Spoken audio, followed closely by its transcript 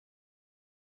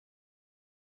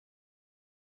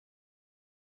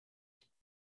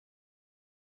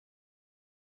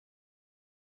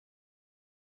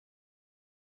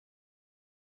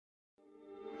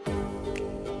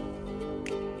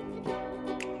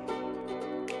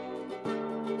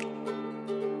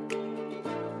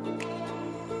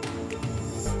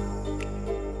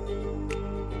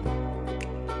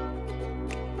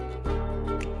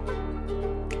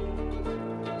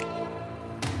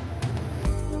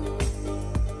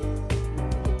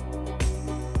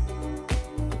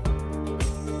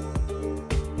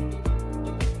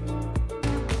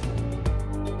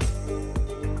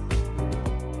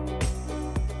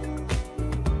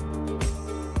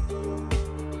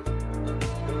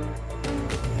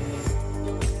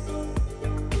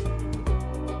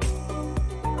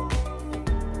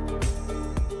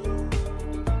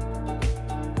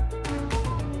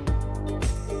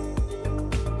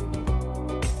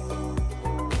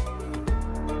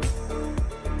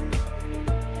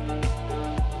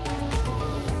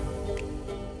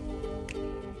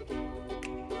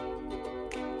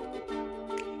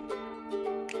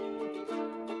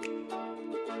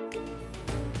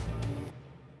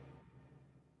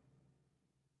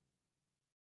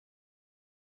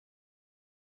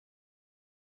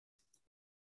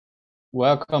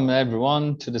Welcome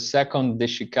everyone to the second the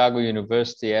Chicago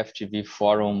University FGV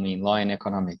Forum in Law and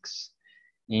Economics.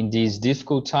 In these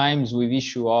difficult times, we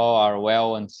wish you all are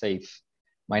well and safe.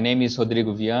 My name is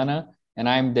Rodrigo Viana, and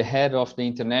I'm the head of the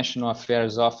International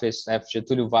Affairs Office at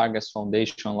Getúlio Vargas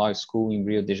Foundation Law School in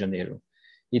Rio de Janeiro.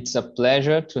 It's a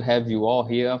pleasure to have you all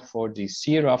here for this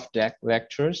series of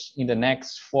lectures in the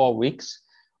next 4 weeks,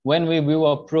 when we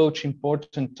will approach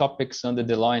important topics under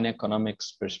the law and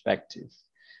economics perspective.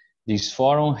 This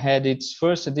forum had its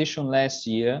first edition last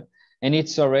year, and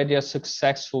it's already a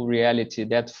successful reality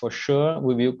that for sure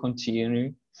we will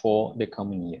continue for the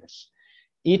coming years.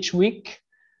 Each week,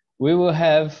 we will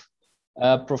have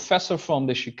a professor from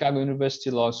the Chicago University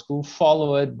Law School,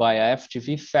 followed by a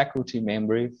FGV faculty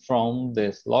member from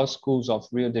the law schools of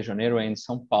Rio de Janeiro and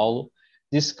São Paulo,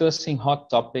 discussing hot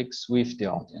topics with the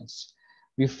audience.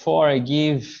 Before I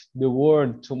give the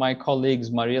word to my colleagues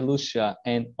Maria Lucia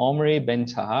and Omri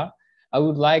Ben-Tahar, I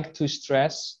would like to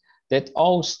stress that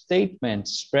all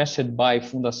statements expressed by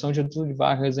Fundação Getúlio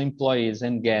Vargas employees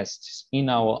and guests in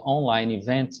our online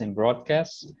events and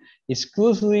broadcasts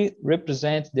exclusively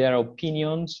represent their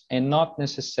opinions and not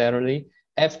necessarily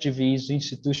FGV's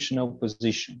institutional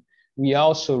position. We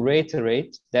also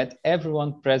reiterate that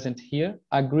everyone present here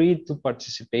agreed to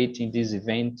participate in this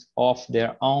event of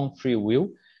their own free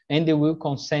will, and they will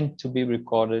consent to be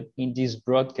recorded in this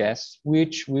broadcast,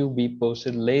 which will be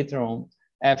posted later on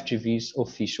FGV's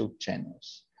official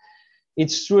channels.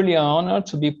 It's truly an honor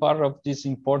to be part of this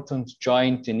important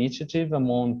joint initiative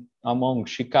among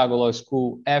Chicago Law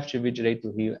School, FGV Direito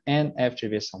Rio, and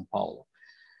FGV São Paulo.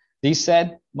 This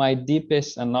said, my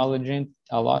deepest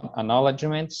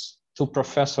acknowledgements to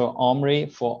Professor Omri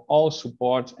for all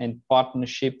support and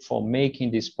partnership for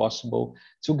making this possible,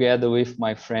 together with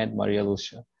my friend Maria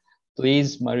Lucia.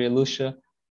 Please, Maria Lucia,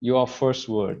 your first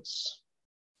words.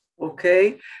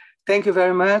 Okay. Thank you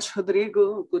very much,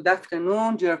 Rodrigo. Good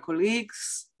afternoon, dear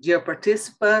colleagues, dear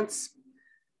participants.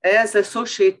 As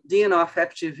Associate Dean of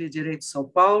FGV Direito São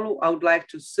Paulo, I would like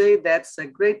to say that's a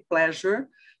great pleasure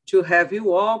to have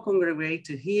you all congregate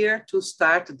here to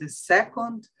start the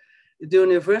second the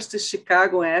University of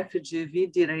Chicago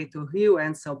FGV Direito Rio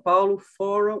and São Paulo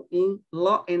Forum in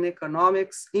Law and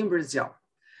Economics in Brazil.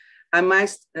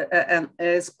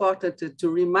 It's important to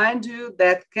remind you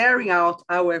that carrying out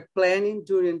our planning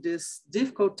during this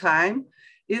difficult time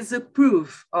is a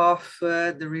proof of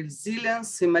the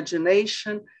resilience,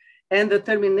 imagination, and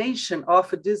determination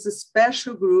of this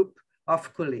special group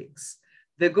of colleagues.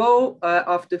 The goal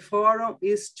of the forum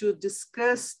is to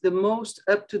discuss the most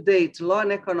up-to-date law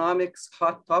and economics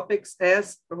hot topics,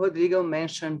 as Rodrigo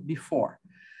mentioned before.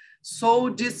 So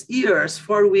this year's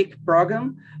 4-week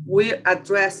program, we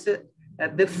addressed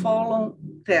the following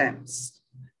themes: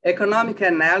 economic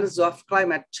analysis of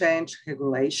climate change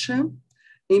regulation,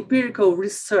 empirical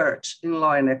research in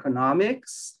law and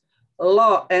economics,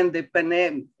 law and the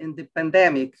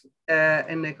pandemic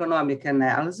and economic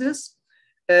analysis,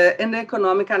 and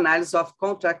economic analysis of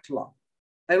contract law.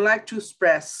 I'd like to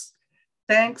express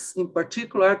thanks in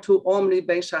particular to Omri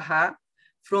Ben-Tahar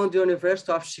from the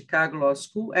University of Chicago Law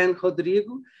School and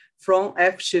Rodrigo from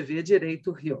FGV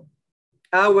Direito Rio.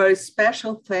 Our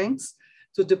special thanks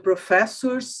to the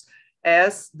professors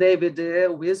as David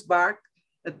Weisbach,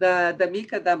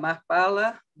 Damika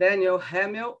Damarpala, Daniel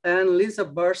Hamill, and Lisa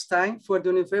Burstein for the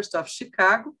University of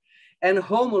Chicago, and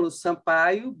Rômulo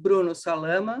Sampaio, Bruno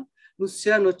Salama,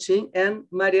 Luciano Tim, and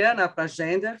Mariana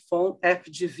Pragender from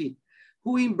FGV,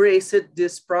 who embraced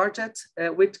this project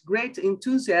with great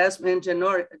enthusiasm and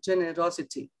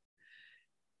generosity.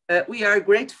 We are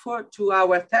grateful to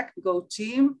our technical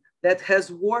team that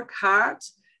has worked hard,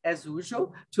 as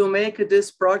usual, to make this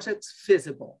project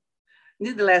feasible.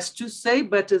 Needless to say,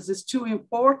 but it is still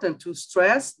important to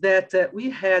stress that we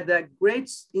had a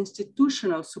great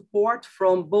institutional support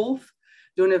from both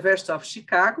the University of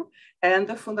Chicago and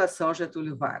the Fundação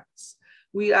Getúlio Vargas.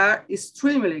 We are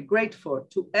extremely grateful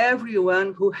to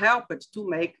everyone who helped to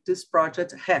make this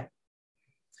project happen.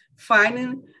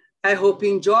 Finally, I hope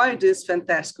you enjoy this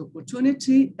fantastic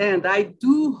opportunity, and I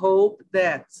do hope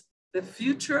that the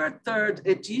future third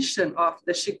edition of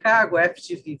the Chicago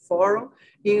FGV Forum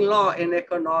in Law and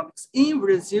Economics in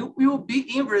Brazil will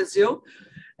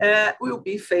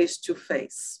be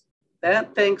face-to-face.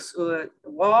 Thanks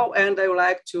all, and I would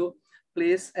like to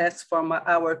please ask for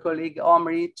our colleague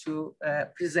Omri to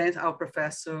present our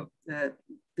professor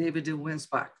David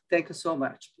Weisbach. Thank you so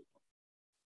much.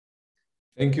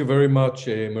 Thank you very much,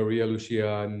 Maria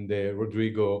Lucia and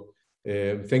Rodrigo.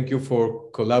 Thank you for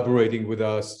collaborating with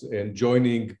us and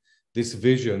joining this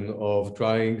vision of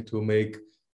trying to make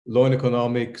law and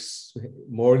economics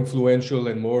more influential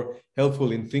and more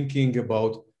helpful in thinking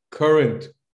about current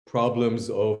problems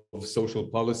of social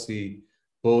policy,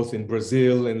 both in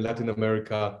Brazil and Latin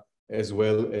America, as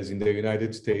well as in the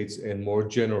United States and more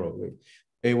generally.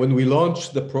 And when we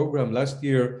launched the program last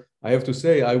year, I have to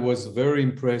say I was very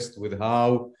impressed with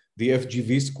how the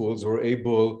FGV schools were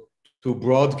able to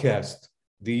broadcast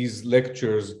these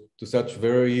lectures to such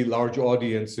very large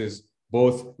audiences,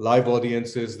 both live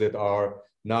audiences that are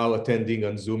now attending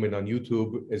on Zoom and on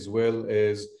YouTube, as well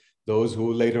as those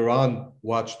who later on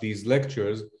watch these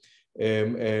lectures.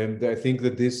 And I think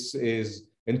that this is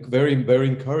very, very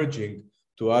encouraging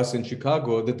to us in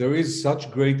Chicago, that there is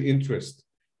such great interest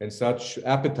and such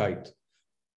appetite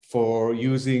for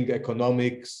using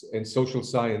economics and social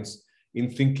science in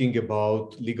thinking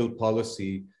about legal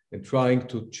policy and trying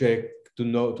to check, to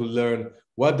learn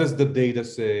what does the data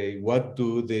say, what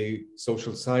do the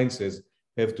social sciences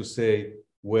have to say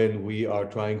when we are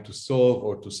trying to solve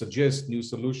or to suggest new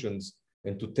solutions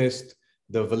and to test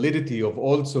the validity of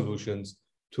old solutions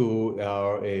to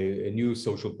a new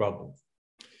social problem.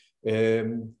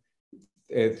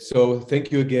 So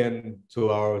thank you again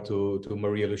to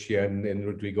Maria Lucia and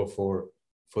Rodrigo for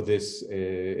this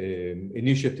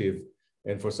initiative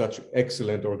and for such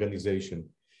excellent organization.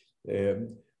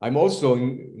 I'm also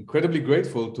incredibly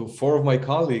grateful to 4 of my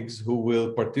colleagues who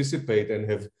will participate and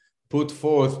have put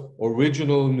forth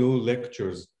original new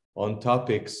lectures on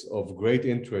topics of great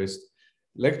interest,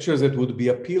 lectures that would be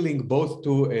appealing both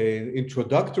to an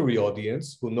introductory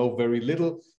audience who know very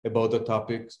little about the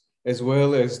topics, as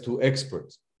well as to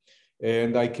experts.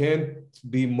 And I can't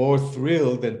be more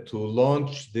thrilled than to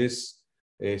launch this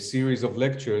series of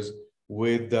lectures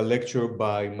with the lecture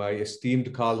by my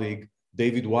esteemed colleague,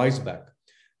 David Weisbach.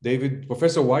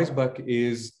 Professor Weisbach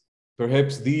is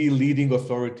perhaps the leading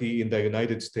authority in the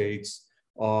United States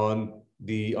on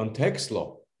tax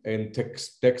law and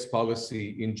tax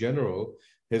policy in general,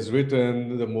 has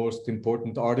written the most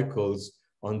important articles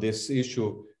on this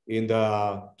issue in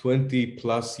the 20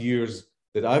 plus years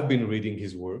that I've been reading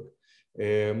his work.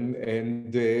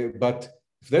 But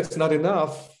if that's not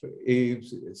enough,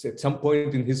 it's at some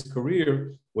point in his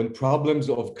career, when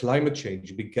problems of climate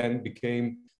change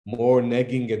became more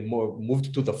nagging and more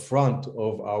moved to the front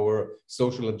of our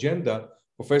social agenda,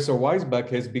 Professor Weisbach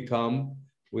has become,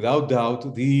 without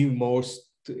doubt, the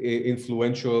most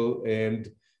influential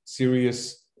and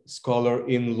serious scholar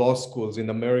in law schools in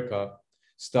America,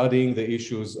 studying the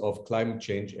issues of climate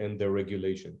change and their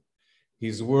regulation.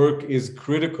 His work is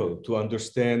critical to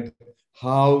understand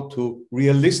how to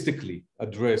realistically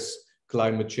address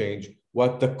climate change,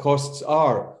 what the costs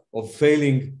are of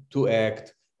failing to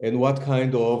act, and what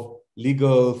kind of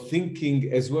legal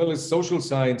thinking as well as social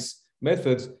science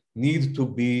methods need to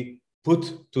be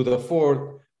put to the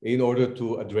fore in order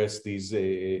to address these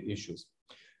issues.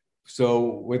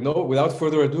 So without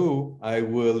further ado, I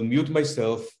will mute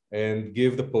myself and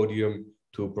give the podium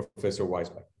to Professor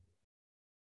Weisbach.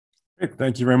 Great.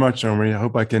 Thank you very much, Omri. I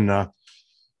hope I can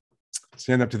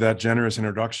stand up to that generous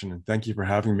introduction, and thank you for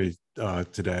having me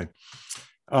today.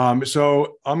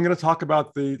 So I'm going to talk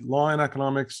about the law and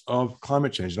economics of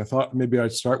climate change. And I thought maybe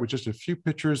I'd start with just a few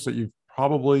pictures that you've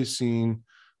probably seen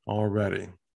already.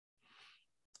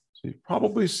 So you've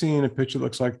probably seen a picture that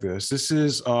looks like this. This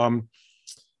is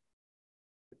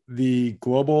the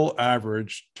global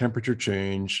average temperature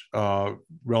change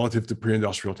relative to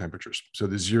pre-industrial temperatures. So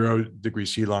the 0 degree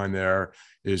C line there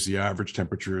is the average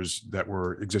temperatures that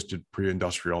existed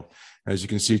pre-industrial. As you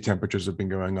can see, temperatures have been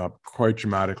going up quite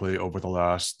dramatically over the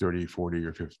last 30, 40,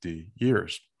 or 50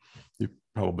 years. You've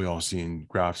probably all seen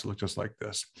graphs that look just like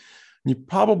this. You've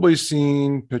probably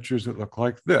seen pictures that look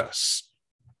like this.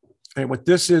 And what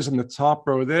this is in the top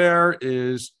row there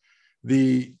is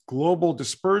the global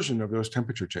dispersion of those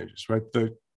temperature changes, right?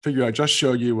 The figure I just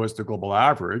showed you was the global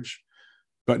average,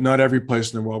 but not every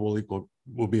place in the world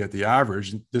will be at the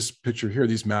average. And this picture here,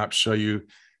 these maps show you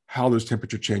how those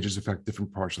temperature changes affect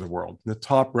different parts of the world. And the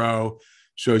top row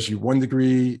shows you 1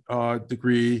 degree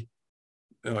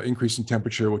increase in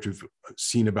temperature, which we've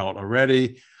seen about already.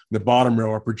 And the bottom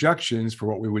row are projections for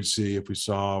what we would see if we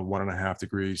saw 1.5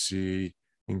 degrees C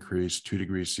increase, 2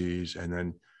 degrees C's, and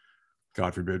then,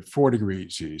 God forbid, 4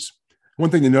 degrees C's. One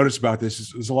thing to notice about this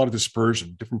is there's a lot of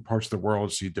dispersion. Different parts of the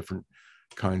world see different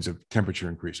kinds of temperature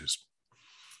increases.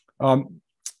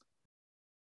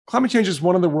 Climate change is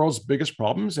one of the world's biggest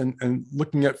problems, and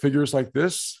looking at figures like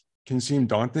this can seem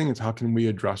daunting. It's how can we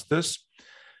address this?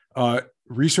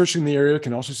 Researching the area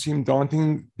can also seem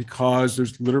daunting because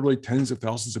there's literally tens of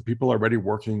thousands of people already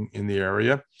working in the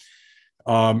area.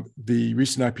 The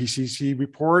recent IPCC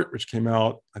report, which came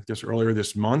out, I guess, earlier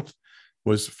this month,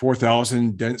 was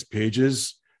 4,000 dense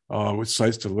pages with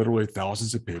cites to literally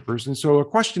thousands of papers. And so the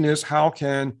question is, how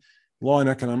can law and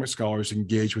economic scholars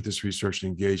engage with this research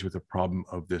and engage with a problem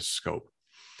of this scope?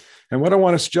 And what I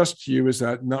want to suggest to you is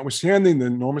that, notwithstanding the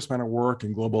enormous amount of work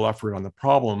and global effort on the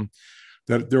problem,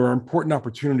 that there are important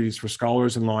opportunities for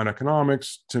scholars in law and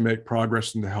economics to make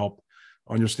progress and to help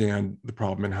understand the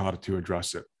problem and how to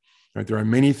address it. Right? There are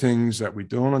many things that we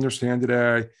don't understand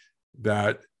today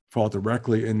that fall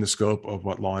directly in the scope of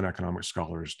what law and economic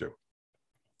scholars do.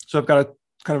 So I've got a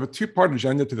kind of a two-part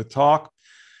agenda to the talk.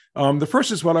 The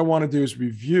first is what I want to do is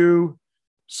review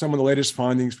some of the latest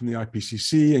findings from the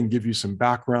IPCC and give you some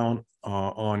background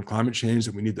on climate change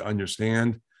that we need to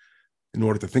understand in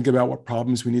order to think about what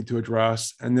problems we need to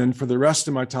address. And then for the rest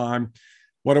of my time,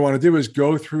 what I want to do is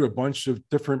go through a bunch of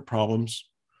different problems,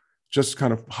 just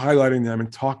kind of highlighting them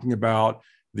and talking about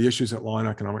the issues that law and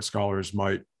economic scholars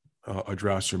might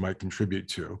address or might contribute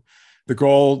to. The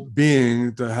goal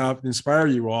being to inspire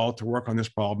you all to work on this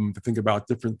problem, to think about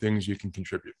different things you can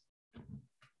contribute.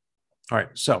 All right,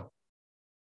 so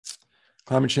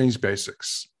climate change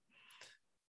basics.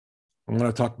 I'm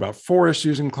going to talk about 4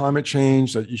 issues in climate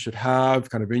change that you should have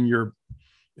kind of in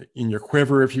your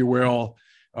quiver, if you will,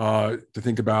 to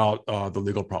think about the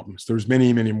legal problems. There's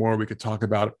many, many more we could talk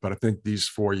about, but I think these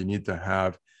 4 you need to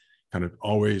have kind of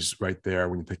always right there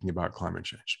when you're thinking about climate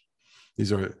change.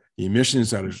 These are the emissions,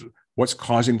 that is what's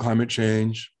causing climate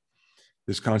change,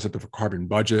 this concept of a carbon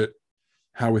budget,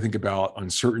 how we think about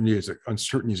uncertainty.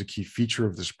 Uncertainty is a key feature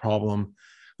of this problem.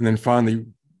 And then finally,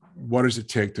 what does it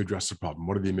take to address the problem?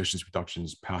 What are the emissions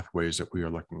reductions pathways that we are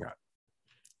looking at?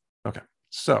 Okay,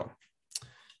 so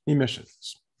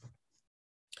emissions.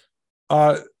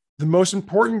 The most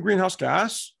important greenhouse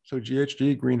gas, so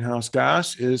GHG, greenhouse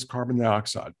gas, is carbon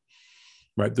dioxide.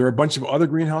 Right? There are a bunch of other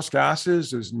greenhouse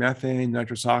gases. There's methane,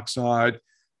 nitrous oxide,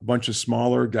 a bunch of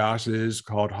smaller gases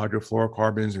called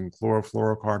hydrofluorocarbons and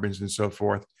chlorofluorocarbons and so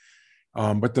forth.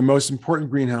 But the most important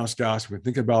greenhouse gas when we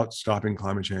think about stopping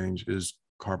climate change is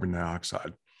carbon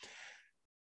dioxide.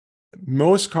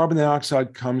 Most carbon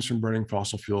dioxide comes from burning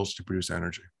fossil fuels to produce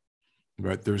energy.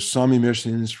 Right? There's some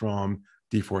emissions from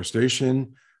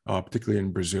deforestation, particularly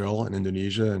in Brazil and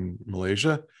Indonesia and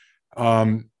Malaysia.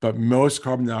 But most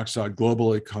carbon dioxide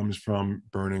globally comes from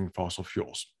burning fossil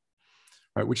fuels,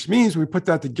 right? Which means we put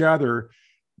that together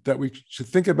that we should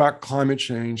think about climate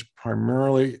change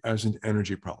primarily as an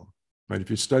energy problem, right? If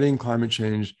you're studying climate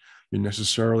change, you're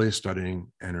necessarily studying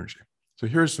energy. So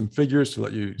here's some figures to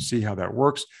let you see how that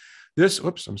works. This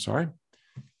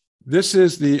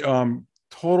is the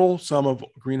total sum of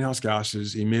greenhouse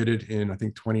gases emitted in, I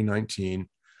think, 2019,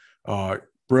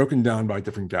 broken down by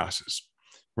different gases.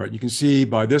 Right, you can see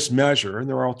by this measure, and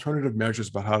there are alternative measures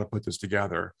about how to put this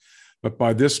together, but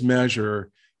by this measure,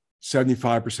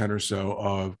 75% or so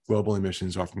of global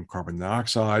emissions are from carbon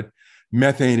dioxide.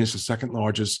 Methane is the second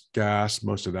largest gas.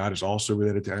 Most of that is also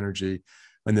related to energy.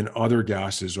 And then other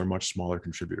gases are much smaller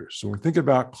contributors. So when we think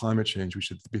about climate change, we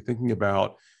should be thinking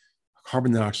about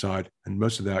carbon dioxide, and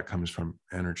most of that comes from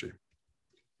energy.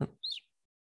 Oops.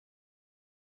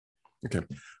 Okay,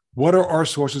 what are our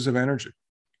sources of energy?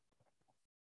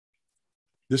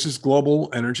 This is global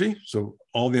energy, so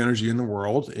all the energy in the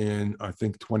world in, I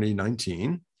think,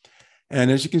 2019. And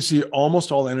as you can see,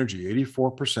 almost all energy,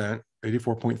 84%,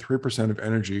 84.3% of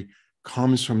energy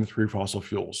comes from the 3 fossil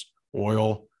fuels: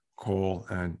 oil, coal,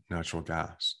 and natural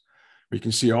gas. But you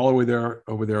can see all the way there,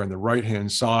 over there on the right-hand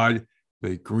side,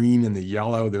 the green and the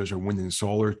yellow, those are wind and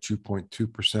solar,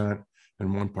 2.2% and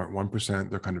 1.1%.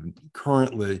 They're kind of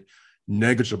currently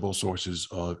negligible sources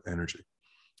of energy.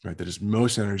 Right, that is,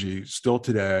 most energy still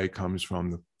today comes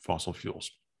from the fossil fuels.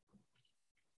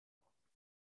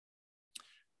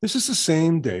 This is the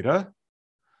same data,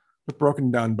 but broken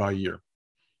down by year.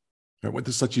 Right, what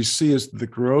this lets you see is the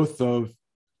growth of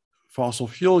fossil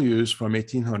fuel use from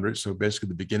 1800, so basically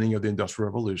the beginning of the Industrial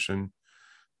Revolution,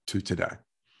 to today.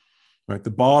 Right,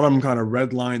 the bottom kind of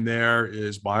red line there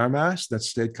is biomass. That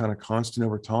stayed kind of constant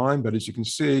over time, but as you can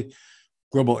see,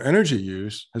 global energy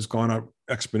use has gone up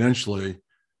exponentially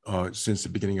since the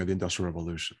beginning of the Industrial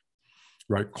Revolution,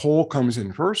 right? Coal comes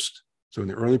in first. So in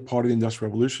the early part of the Industrial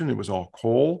Revolution, it was all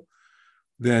coal.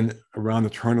 Then around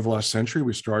the turn of the last century,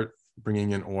 we start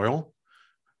bringing in oil.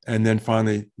 And then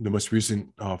finally, the most recent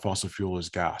fossil fuel is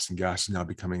gas, and gas is now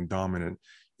becoming dominant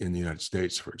in the United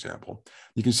States, for example.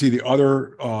 You can see the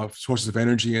other sources of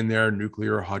energy in there: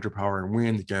 nuclear, hydropower, and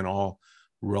wind, again, all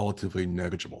relatively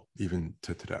negligible, even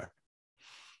to today.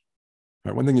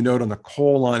 Right, one thing you note on the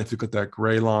coal line, if you look at that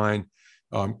gray line,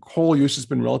 coal use has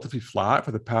been relatively flat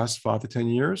for the past 5 to 10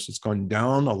 years. It's gone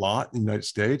down a lot in the United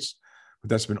States, but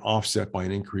that's been offset by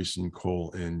an increase in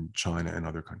coal in China and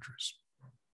other countries.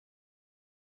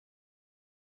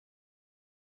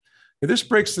 Now, this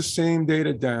breaks the same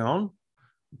data down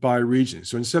by region.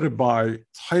 So instead of by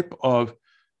type of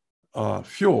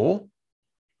fuel,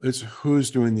 it's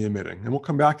who's doing the emitting. And we'll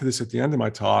come back to this at the end of my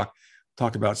talk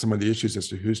about some of the issues as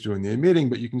to who's doing the emitting.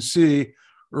 But you can see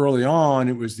early on,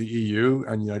 it was the EU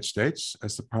and the United States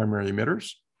as the primary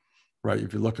emitters, right?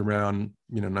 If you look around,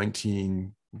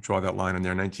 draw that line in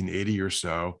there, 1980 or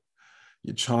so,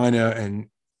 China and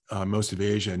most of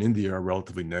Asia and India are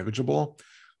relatively negligible.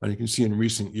 And you can see in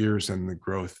recent years and the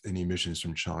growth in emissions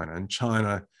from China. And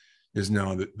China is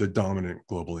now the dominant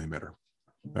global emitter.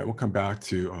 Right, we'll come back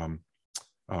to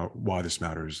why this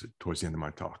matters towards the end of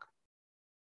my talk.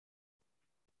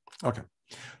 Okay,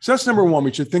 so that's number one.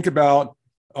 We should think about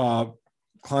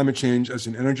climate change as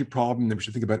an energy problem. Then we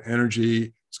should think about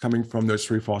energy. It's coming from those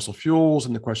three fossil fuels.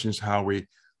 And the question is how we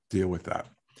deal with that.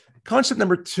 Concept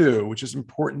number two, which is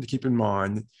important to keep in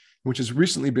mind, which has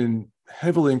recently been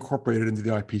heavily incorporated into the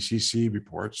IPCC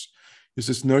reports, is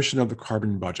this notion of the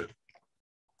carbon budget.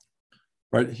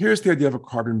 Right, here's the idea of a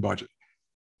carbon budget.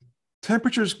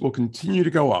 Temperatures will continue to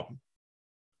go up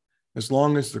as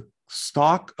long as the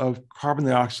stock of carbon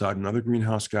dioxide and other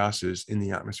greenhouse gases in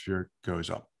the atmosphere goes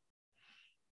up.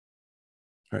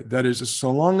 Right? That is, so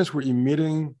long as we're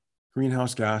emitting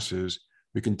greenhouse gases,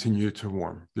 we continue to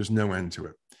warm. There's no end to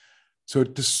it. So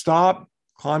to stop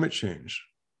climate change,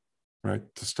 right,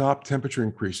 to stop temperature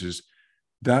increases,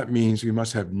 that means we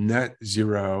must have net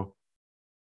zero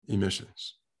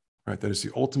emissions. Right? That is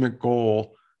the ultimate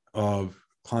goal of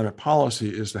climate policy,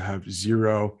 is to have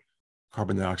zero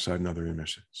carbon dioxide and other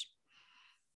emissions.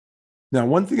 Now,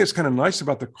 one thing that's kind of nice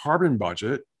about the carbon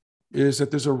budget is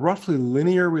that there's a roughly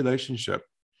linear relationship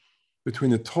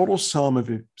between the total sum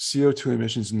of CO2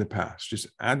 emissions in the past. Just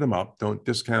add them up, don't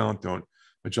discount, don't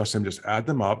adjust them, just add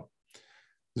them up.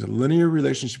 There's a linear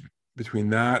relationship between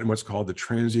that and what's called the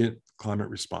transient climate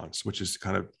response, which is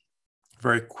kind of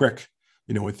very quick,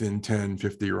 within 10,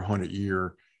 50, or 100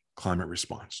 year climate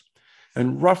response.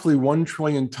 And roughly 1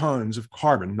 trillion tons of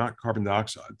carbon, not carbon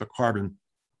dioxide, but carbon,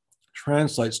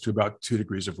 translates to about 2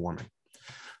 degrees of warming.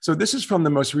 So this is from the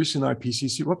most recent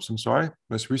IPCC,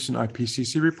 most recent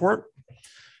IPCC report.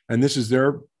 And this is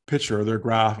their picture, their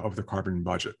graph of the carbon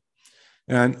budget.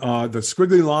 And the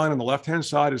squiggly line on the left-hand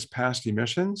side is past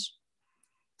emissions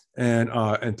and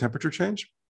temperature change.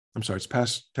 I'm sorry, it's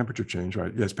past temperature change,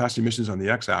 right? Yeah, it's past emissions on the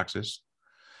x-axis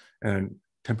and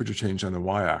temperature change on the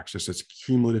y-axis. That's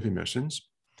cumulative emissions.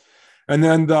 And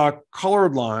then the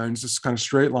colored lines, this kind of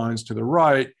straight lines to the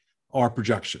right, are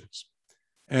projections.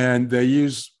 And they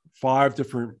use 5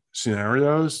 different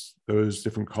scenarios, those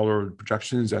different colored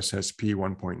projections, SSP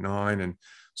 1.9 and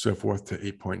so forth to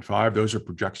 8.5. Those are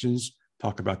projections.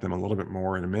 Talk about them a little bit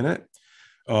more in a minute.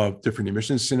 Different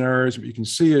emission scenarios. What you can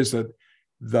see is that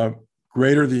the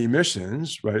greater the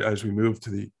emissions, right, as we move to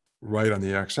the right on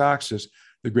the x-axis,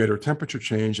 the greater temperature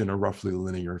change in a roughly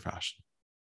linear fashion.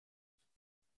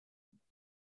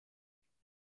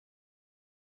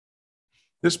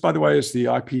 This, by the way, is the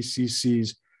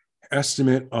IPCC's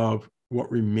estimate of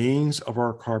what remains of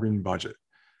our carbon budget.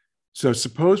 So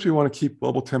suppose we want to keep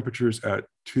global temperatures at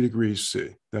 2 degrees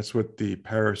C. That's what the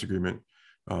Paris Agreement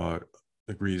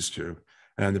agrees to.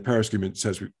 And the Paris Agreement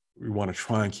says we want to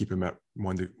try and keep them at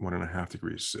 1 to 1.5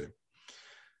 degrees C.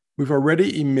 We've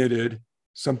already emitted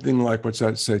something like, what's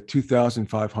that say,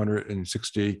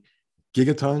 2,560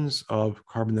 gigatons of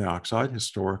carbon dioxide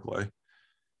historically.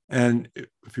 And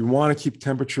if you want to keep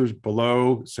temperatures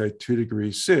below, say, 2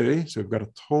 degrees C, so we've got a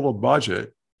total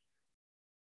budget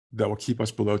that will keep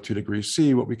us below 2 degrees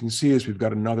C, what we can see is we've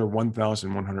got another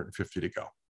 1,150 to go.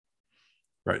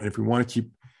 Right, and if we want to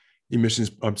keep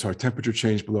temperature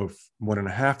change below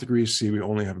 1.5 degrees C, we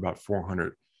only have about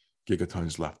 400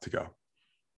 gigatons left to go.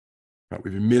 Right,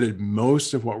 we've emitted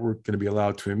most of what we're going to be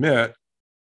allowed to emit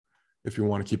if you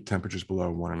want to keep temperatures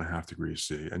below 1.5 degrees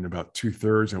C, and about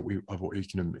 2/3 of what we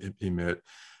can emit,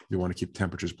 you want to keep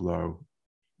temperatures below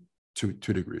 2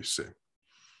 degrees C.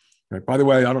 Right, by the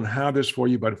way, I don't have this for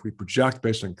you, but if we project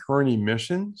based on current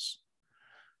emissions,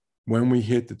 when we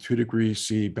hit the 2 degrees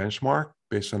C benchmark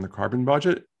based on the carbon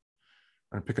budget,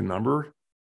 and pick a number,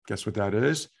 guess what that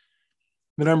is?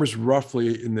 The number is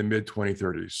roughly in the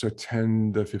mid-2030s, so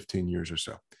 10 to 15 years or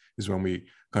so is when we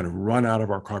kind of run out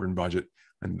of our carbon budget.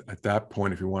 And at that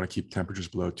point, if we want to keep temperatures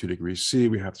below 2 degrees C,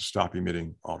 we have to stop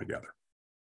emitting altogether.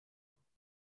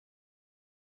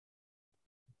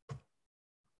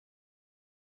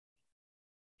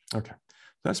 Okay,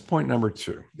 that's point number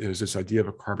 2, is this idea of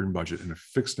a carbon budget and a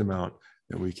fixed amount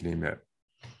that we can emit.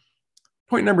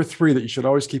 Point number 3 that you should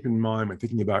always keep in mind when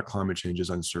thinking about climate change is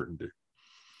uncertainty,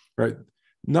 right?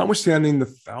 Notwithstanding the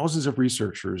thousands of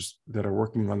researchers that are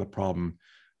working on the problem,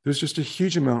 there's just a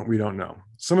huge amount we don't know.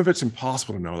 Some of it's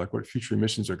impossible to know, like what future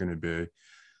emissions are going to be,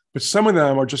 but some of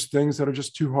them are just things that are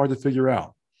just too hard to figure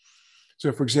out.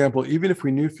 So for example, even if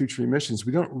we knew future emissions,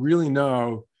 we don't really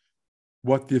know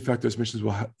what the effect those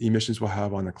emissions will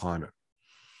have on the climate.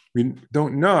 We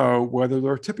don't know whether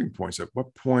there are tipping points. At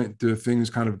what point do things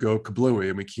kind of go kablooey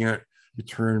and we can't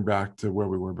return back to where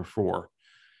we were before?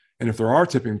 And if there are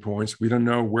tipping points, we don't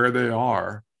know where they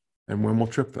are and when we'll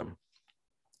trip them,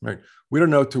 right? We don't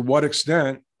know to what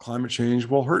extent climate change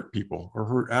will hurt people or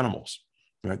hurt animals,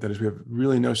 right? That is, we have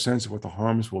really no sense of what the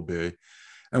harms will be.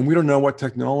 And we don't know what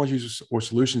technologies or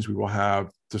solutions we will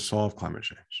have to solve climate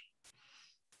change,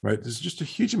 right? There's just a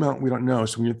huge amount we don't know.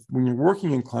 So when you're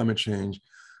working in climate change,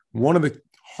 one of the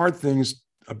hard things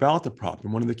about the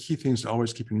problem, one of the key things to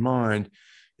always keep in mind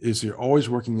is you're always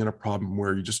working in a problem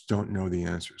where you just don't know the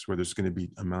answers, where there's going to be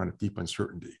an amount of deep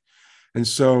uncertainty. And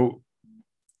so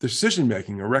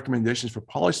decision-making or recommendations for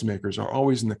policymakers are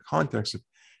always in the context of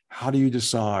how do you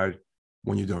decide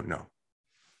when you don't know?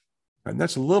 And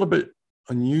that's a little bit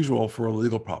unusual for a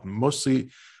legal problem. Mostly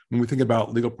when we think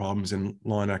about legal problems in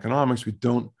law and economics, we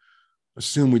don't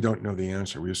assume we don't know the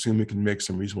answer. We assume we can make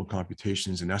some reasonable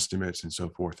computations and estimates and so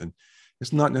forth. And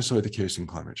it's not necessarily the case in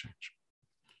climate change.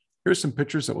 Here's some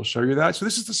pictures that will show you that. So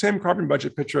this is the same carbon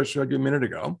budget picture I showed you a minute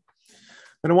ago,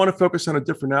 but I want to focus on a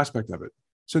different aspect of it.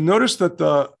 So notice that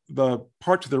the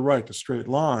part to the right, the straight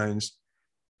lines,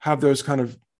 have those kind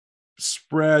of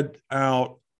spread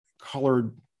out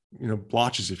colored,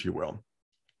 blotches, if you will.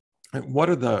 And what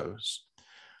are those?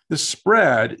 The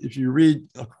spread, if you read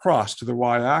across to the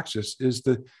y-axis, is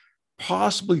the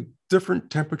possibly different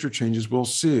temperature changes we'll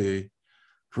see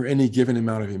for any given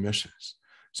amount of emissions.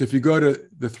 So if you go to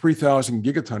the 3,000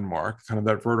 gigaton mark, kind of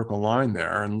that vertical line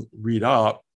there, and read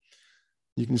up,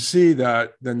 you can see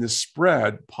that then the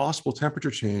spread, possible temperature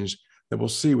change that we'll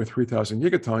see with 3,000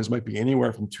 gigatons might be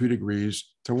anywhere from 2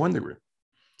 degrees to 1 degree.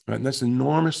 Right? And that's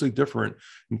enormously different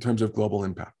in terms of global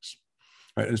impacts.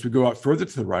 Right? As we go out further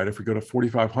to the right, if we go to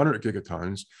 4,500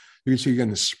 gigatons, you can see again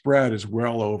the spread is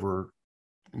well over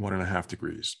 1.5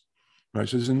 degrees. Right?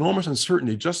 So there's enormous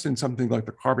uncertainty just in something like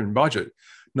the carbon budget,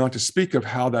 not to speak of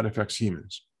how that affects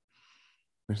humans.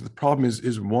 And so the problem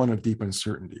is one of deep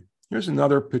uncertainty. Here's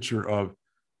another picture of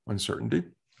uncertainty.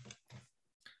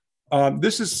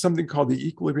 This is something called the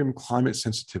equilibrium climate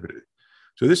sensitivity.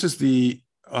 So this is the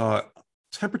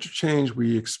temperature change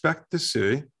we expect to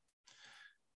see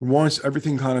once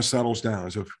everything kind of settles down.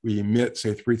 So if we emit,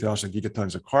 say, 3,000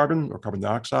 gigatons of carbon or carbon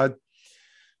dioxide,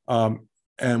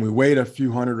 and we wait a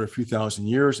few hundred or a few thousand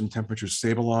years and temperatures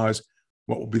stabilize,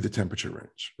 what will be the temperature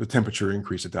range, the temperature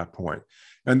increase at that point?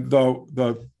 And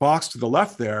the box to the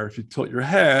left there, if you tilt your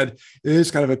head, is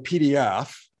kind of a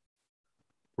PDF,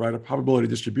 right, a probability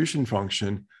distribution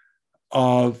function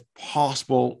of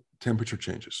possible temperature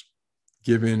changes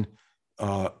given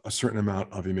a certain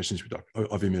amount of emissions,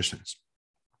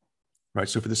 right?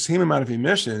 So for the same amount of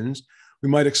emissions, we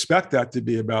might expect that to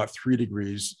be about 3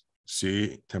 degrees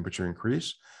C temperature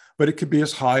increase, but it could be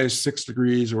as high as 6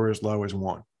 degrees or as low as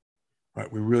 1. Right?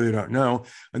 We really don't know.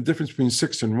 And the difference between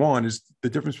 6 and 1 is the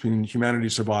difference between humanity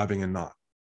surviving and not.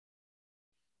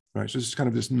 Right? So this is kind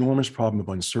of this enormous problem of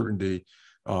uncertainty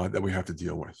that we have to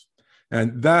deal with.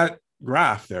 And that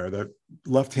graph there, that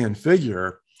left-hand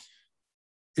figure,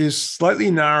 is slightly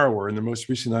narrower in the most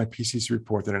recent IPCC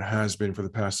report than it has been for the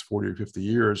past 40 or 50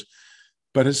 years,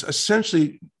 but it's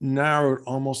essentially narrowed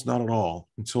almost not at all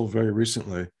until very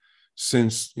recently,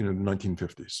 since the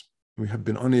 1950s. We have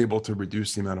been unable to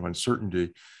reduce the amount of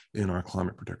uncertainty in our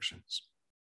climate predictions.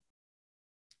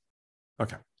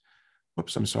 Okay,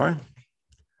 whoops, I'm sorry.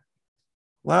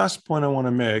 Last point I want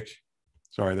to make,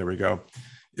 sorry, there we go,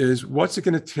 is what's it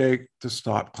going to take to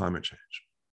stop climate change?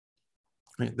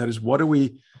 Right? That is, what do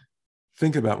we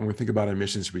think about when we think about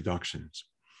emissions reductions?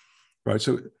 Right,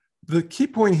 so the key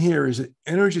point here is that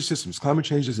energy systems, climate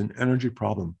change is an energy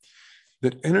problem,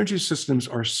 that energy systems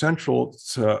are central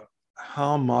to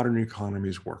how modern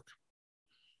economies work,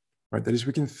 right? That is,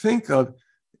 we can think of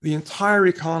the entire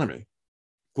economy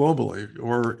globally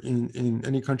or in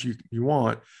any country you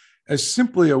want as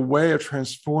simply a way of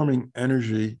transforming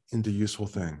energy into useful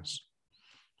things.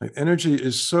 Like, energy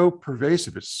is so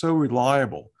pervasive, it's so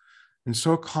reliable and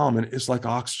so common, it's like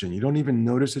oxygen. You don't even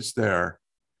notice it's there,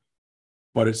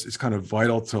 but it's kind of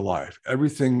vital to life.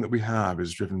 Everything that we have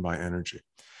is driven by energy.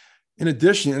 In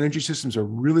addition, energy systems are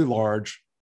really large,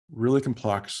 really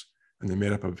complex, and they're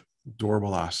made up of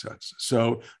durable assets.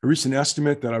 So a recent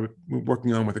estimate that I'm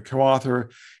working on with a co-author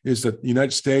is that the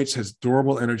United States has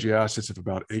durable energy assets of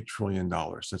about $8 trillion.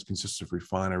 That consists of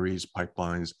refineries,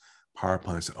 pipelines, power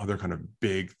plants, and other kind of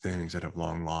big things that have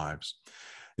long lives.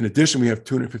 In addition, we have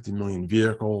 250 million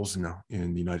vehicles in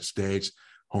the United States,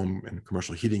 home and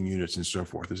commercial heating units and so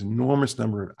forth. There's an enormous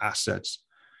number of assets,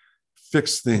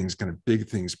 fixed things, kind of big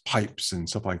things, pipes and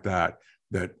stuff like that,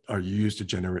 that are used to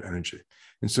generate energy.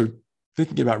 And so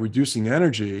thinking about reducing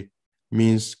energy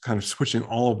means kind of switching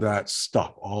all of that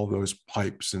stuff, all of those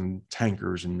pipes and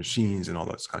tankers and machines and all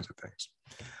those kinds of things.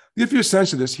 To give you a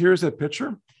sense of this, here's a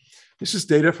picture. This is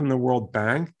data from the World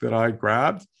Bank that I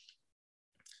grabbed.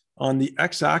 On the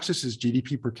x-axis is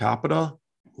GDP per capita,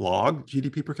 log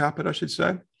GDP per capita, I should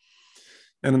say.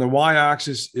 And on the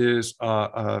y-axis is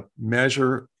a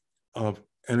measure of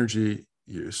energy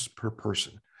use per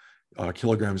person.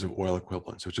 Kilograms of oil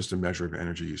equivalent. So it's just a measure of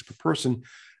energy use per person.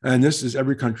 And this is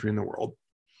every country in the world.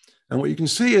 And what you can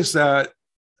see is that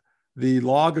the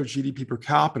log of GDP per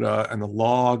capita and the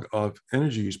log of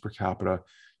energy use per capita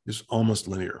is almost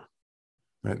linear.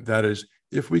 Right? That is,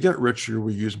 if we get richer,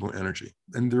 we use more energy.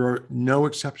 And there are no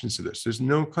exceptions to this. There's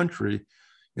no country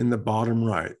in the bottom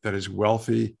right that is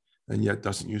wealthy and yet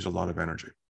doesn't use a lot of energy.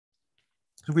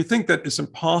 If we think that it's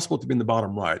impossible to be in the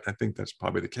bottom right, I think that's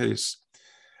probably the case,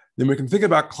 then we can think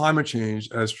about climate change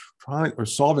as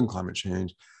solving climate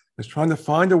change as trying to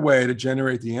find a way to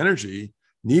generate the energy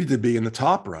needed to be in the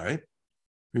top right.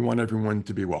 We want everyone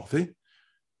to be wealthy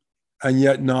and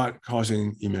yet not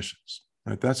causing emissions.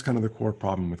 Right? That's kind of the core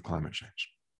problem with climate change.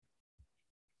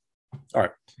 All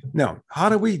right, now, how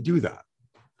do we do that?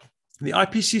 The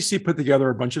IPCC put together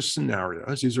a bunch of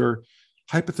scenarios. These are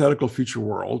hypothetical future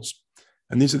worlds,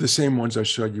 and these are the same ones I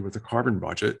showed you with the carbon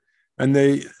budget. And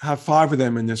they have 5 of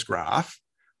them in this graph.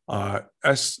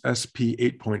 SSP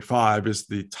 8.5 is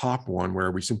the top one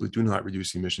where we simply do not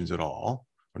reduce emissions at all,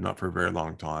 or not for a very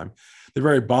long time. The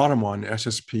very bottom one,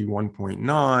 SSP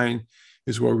 1.9,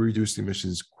 is where we reduce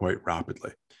emissions quite rapidly.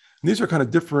 And these are kind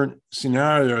of different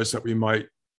scenarios that we might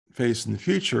face in the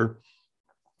future.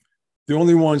 The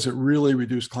only ones that really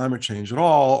reduce climate change at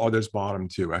all are those bottom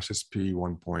two, SSP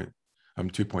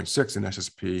 2.6 and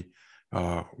SSP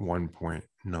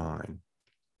 1.9.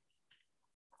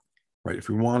 Right, if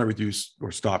we want to reduce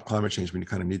or stop climate change, we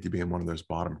kind of need to be in one of those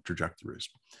bottom trajectories.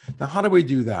 Now, how do we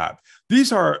do that?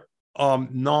 These are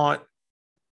not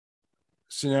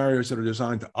scenarios that are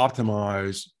designed to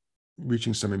optimize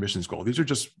reaching some emissions goal. These are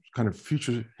just kind of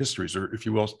future histories, or if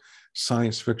you will,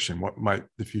 science fiction. What might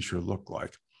the future look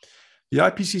like? The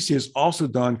IPCC has also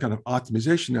done kind of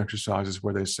optimization exercises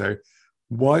where they say,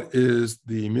 what is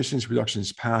the emissions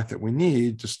reductions path that we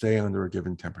need to stay under a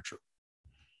given temperature?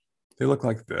 They look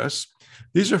like this.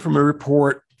 These are from a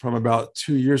report from about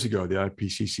 2 years ago the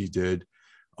IPCC did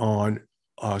on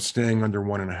staying under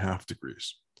 1.5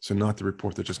 degrees. So not the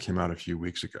report that just came out a few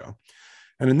weeks ago.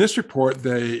 And in this report,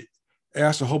 they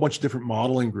asked a whole bunch of different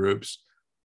modeling groups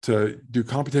to do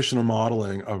computational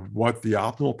modeling of what the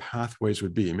optimal pathways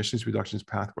would be, emissions reductions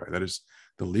pathway, that is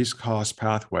the least cost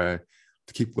pathway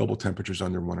to keep global temperatures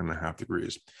under 1.5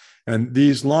 degrees. And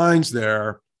these lines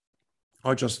there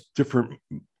are just different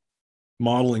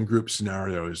modeling group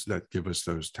scenarios that give us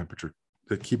those temperature,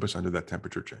 that keep us under that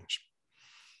temperature change.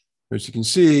 As you can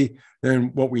see,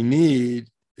 then what we need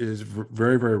is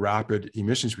very, very rapid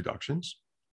emissions reductions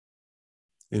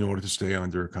in order to stay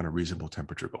under kind of reasonable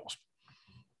temperature goals.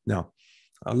 Now,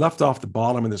 I left off the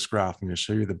bottom of this graph. I'm going to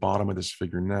show you the bottom of this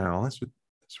figure now. That's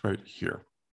right here.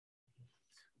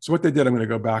 So what they did, I'm going to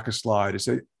go back a slide, is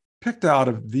they picked out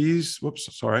of these,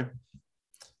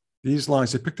 these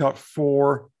lines, they picked out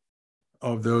 4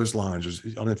 of those lines. I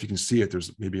don't know if you can see it,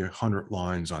 there's maybe 100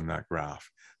 lines on that graph.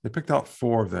 They picked out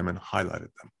 4 of them and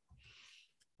highlighted them.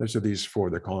 Those are these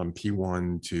 4, they call them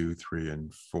P1, 2, 3,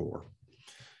 and 4.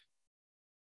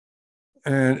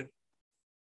 And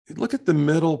look at the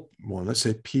middle one, let's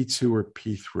say P2 or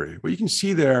P3. What you can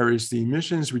see there is the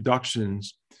emissions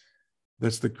reductions,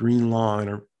 that's the green line,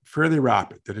 are fairly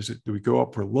rapid. That is, we go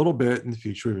up for a little bit in the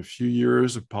future, we have a few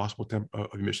years of possible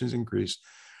emissions increase,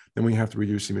 then we have to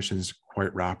reduce emissions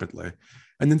quite rapidly.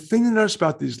 And the thing to notice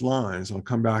about these lines, I'll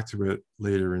come back to it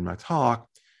later in my talk,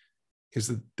 is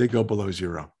that they go below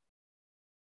 0.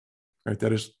 Right?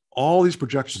 That is, all these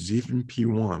projections, even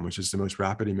P1, which is the most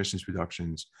rapid emissions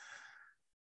reductions,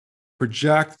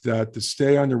 project that to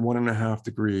stay under 1.5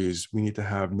 degrees, we need to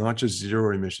have not just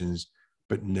 0 emissions,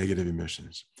 but negative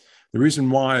emissions. The reason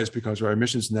why is because our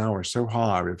emissions now are so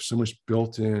high, we have so much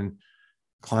built-in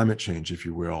climate change, if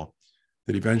you will,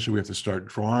 that eventually we have to start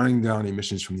drawing down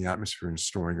emissions from the atmosphere and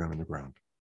storing them in the ground.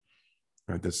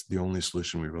 Right? That's the only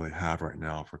solution we really have right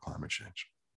now for climate change.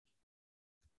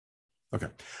 Okay,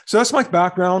 so that's my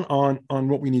background on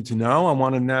what we need to know. I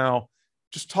want to now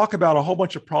just talk about a whole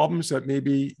bunch of problems that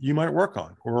maybe you might work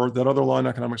on, or that other law and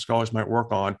economic scholars might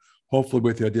work on, hopefully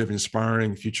with the idea of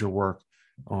inspiring future work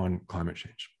on climate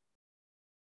change.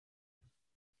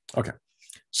 Okay,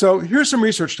 so here's some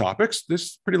research topics. This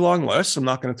is a pretty long list. I'm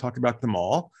not going to talk about them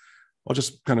all. I'll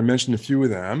just kind of mention a few of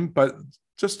them, but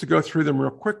just to go through them real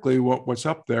quickly, what's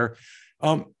up there.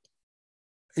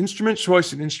 Instrument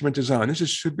choice and instrument design. This is,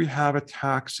 should we have a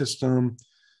tax system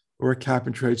or a cap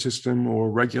and trade system or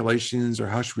regulations, or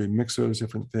how should we mix those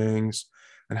different things?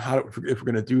 And how, if we're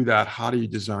going to do that, how do you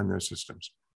design those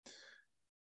systems?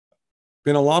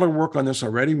 Been a lot of work on this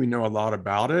already. We know a lot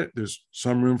about it. There's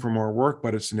some room for more work,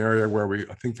 but it's an area where we,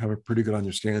 I think, have a pretty good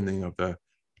understanding of the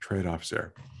trade-offs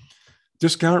there.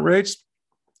 Discount rates.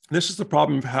 This is the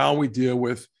problem of how we deal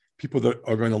with people that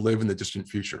are going to live in the distant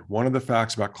future. One of the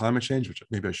facts about climate change, which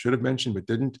maybe I should have mentioned but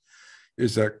didn't,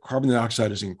 is that carbon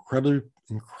dioxide is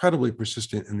incredibly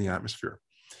persistent in the atmosphere.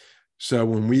 So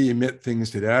when we emit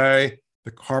things today,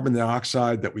 the carbon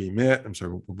dioxide that we emit,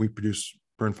 when we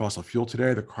burn fossil fuel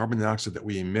today, the carbon dioxide that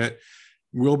we emit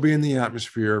will be in the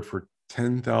atmosphere for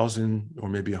 10,000 or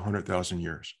maybe 100,000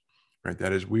 years, right?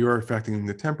 That is, we are affecting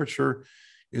the temperature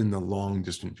in the long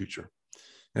distant future.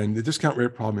 And the discount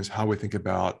rate problem is how we think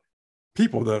about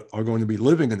people that are going to be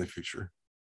living in the future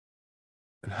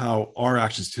and how our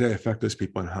actions today affect those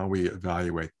people and how we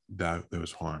evaluate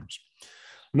those harms.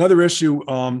 Another issue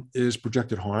is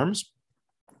projected harms,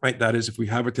 right? That is, if we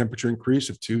have a temperature increase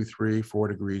of 2, 3, 4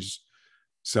 degrees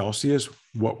Celsius,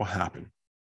 what will happen?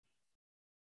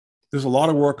 There's a lot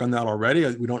of work on that already.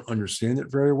 We don't understand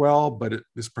it very well, but it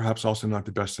is perhaps also not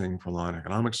the best thing for law and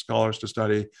economics scholars to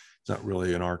study. It's not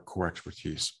really in our core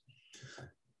expertise.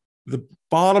 The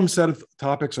bottom set of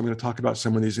topics, I'm going to talk about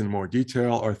some of these in more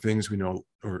detail, are things we know,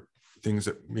 or things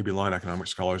that maybe law and economics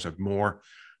scholars have more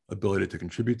ability to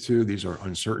contribute to. These are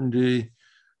uncertainty.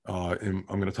 And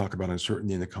I'm going to talk about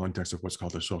uncertainty in the context of what's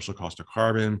called the social cost of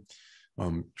carbon,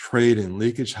 trade and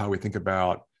leakage, how we think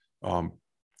about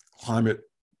climate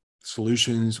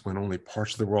solutions when only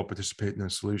parts of the world participate in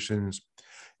those solutions,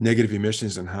 negative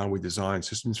emissions and how we design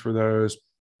systems for those,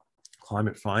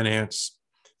 climate finance,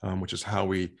 which is how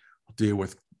we deal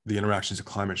with the interactions of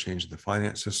climate change in the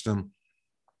finance system,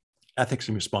 ethics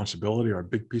and responsibility are a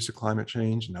big piece of climate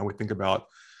change, and how we think about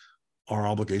our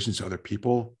obligations to other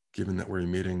people, given that we're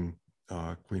emitting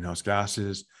greenhouse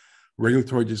gases,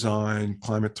 regulatory design,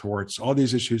 climate torts. All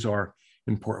these issues are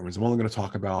important ones. I'm only going to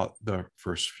talk about the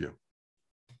first few.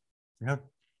 Yeah.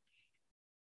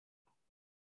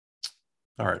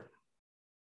 All right.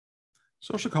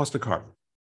 Social cost of carbon.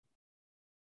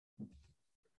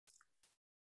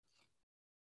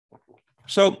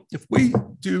 So if we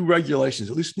do regulations,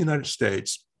 at least in the United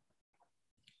States,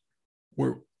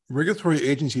 where regulatory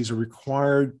agencies are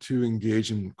required to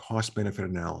engage in cost-benefit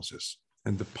analysis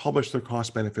and to publish their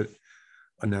cost-benefit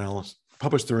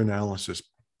analysis,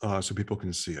 so people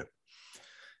can see it.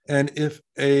 And if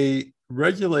a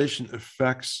regulation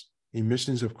affects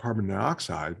emissions of carbon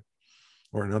dioxide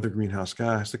or another greenhouse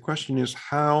gas, the question is,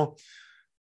 how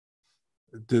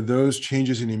do those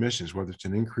changes in emissions, whether it's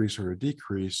an increase or a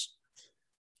decrease,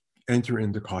 enter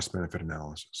into cost-benefit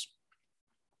analysis?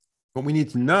 What we need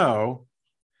to know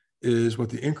is what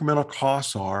the incremental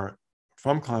costs are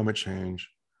from climate change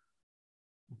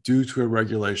due to a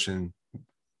regulation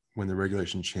when the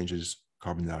regulation changes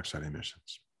carbon dioxide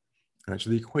emissions. All right, so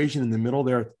the equation in the middle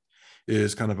there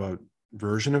is kind of a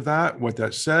version of that. What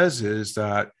that says is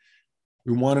that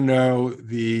we want to know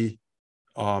the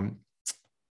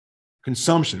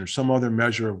consumption or some other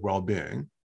measure of well-being.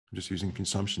 I'm just using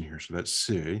consumption here, so that's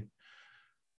C.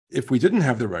 If we didn't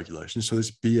have the regulation, so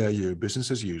this BAU,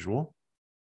 business as usual,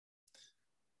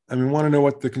 and we want to know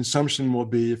what the consumption will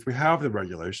be if we have the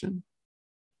regulation,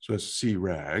 so that's C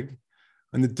reg.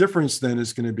 And the difference then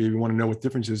is going to be, we want to know what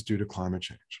difference is due to climate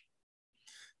change.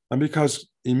 And because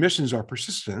emissions are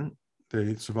persistent,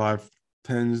 they survive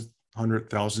tens, hundreds,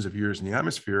 thousands of years in the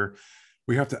atmosphere,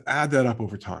 we have to add that up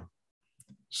over time.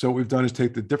 So what we've done is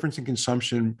take the difference in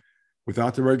consumption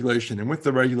without the regulation and with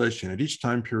the regulation at each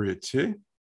time period T,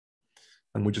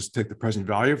 and we just take the present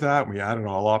value of that, we add it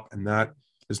all up, and that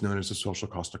is known as the social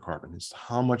cost of carbon. It's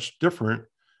how much different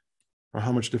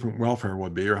welfare will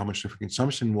be, or how much different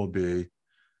consumption will be,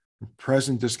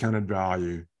 present discounted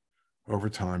value over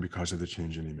time because of the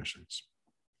change in emissions.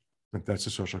 And that's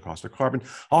the social cost of carbon.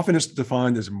 Often it's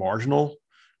defined as marginal,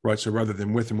 right? So rather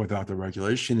than with and without the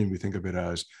regulation, and we think of it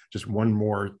as just one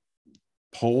more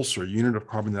pulse or unit of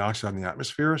carbon dioxide in the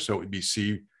atmosphere. So it would be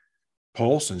C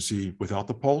pulse and C without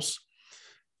the pulse.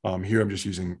 Here I'm just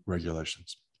using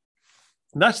regulations.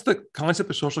 And that's the concept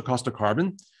of social cost of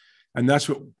carbon. And that's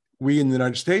what we in the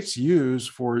United States use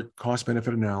for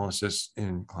cost-benefit analysis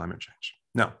in climate change.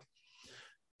 Now,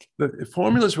 the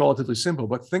formula is relatively simple,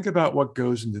 but think about what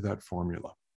goes into that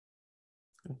formula.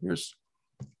 And here's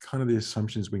kind of the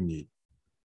assumptions we need.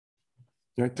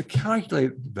 To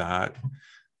calculate that,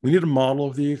 we need a model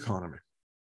of the economy.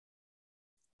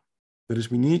 That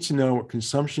is, we need to know what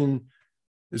consumption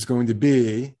is going to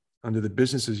be under the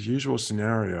business as usual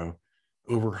scenario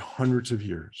over hundreds of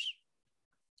years.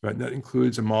 Right? And that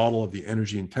includes a model of the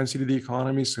energy intensity of the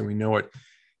economy, so we know what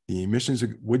the emissions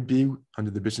would be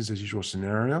under the business as usual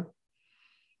scenario,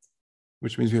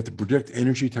 which means we have to predict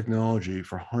energy technology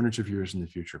for hundreds of years in the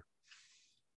future.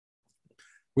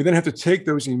 We then have to take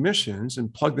those emissions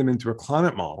and plug them into a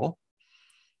climate model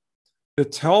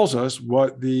that tells us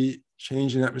what the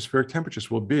change in atmospheric temperatures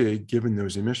will be given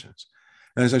those emissions.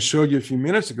 And as I showed you a few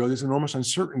minutes ago, there's enormous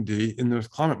uncertainty in those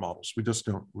climate models. We just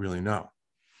don't really know.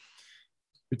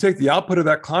 We take the output of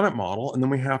that climate model, and then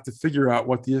we have to figure out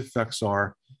what the effects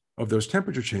are of those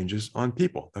temperature changes on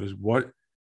people. That is, what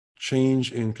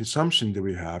change in consumption do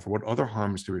we have, or what other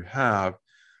harms do we have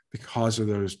because of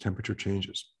those temperature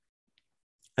changes?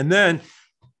 And then,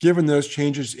 given those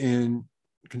changes in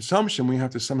consumption, we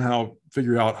have to somehow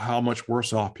figure out how much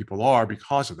worse off people are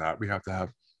because of that. We have to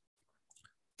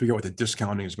figure out what the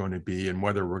discounting is going to be and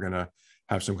whether we're going to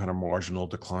have some kind of marginal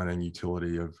declining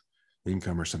utility of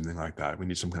income or something like that. We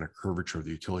need some kind of curvature of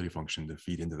the utility function to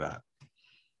feed into that.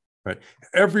 Right?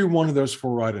 Every one of those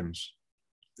four items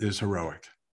is heroic.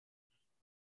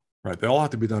 Right? They all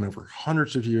have to be done over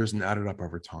hundreds of years and added up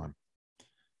over time.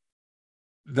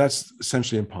 That's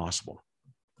essentially impossible.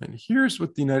 And here's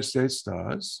what the United States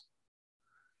does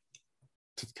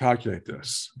to calculate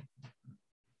this.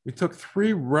 We took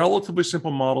three relatively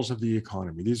simple models of the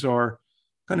economy. These are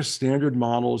kind of standard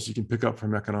models you can pick up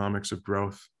from economics of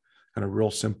growth, kind of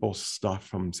real simple stuff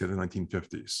from, say, the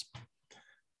 1950s.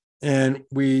 And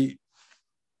we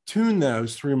tune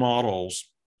those three models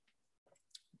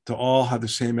to all have the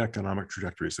same economic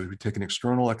trajectory. So we take an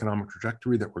external economic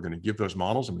trajectory that we're going to give those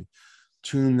models, and we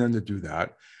tune them to do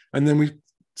that. And then we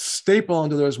staple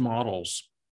onto those models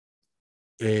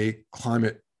a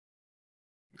climate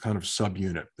kind of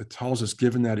subunit that tells us,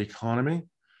 given that economy,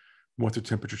 what the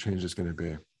temperature change is going to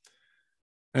be.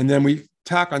 And then we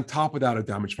tack on top of that a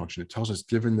damage function. It tells us,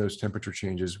 given those temperature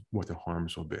changes, what the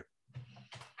harms will be.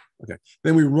 Okay.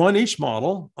 Then we run each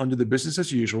model under the business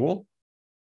as usual,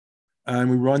 and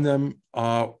we run them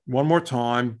one more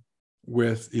time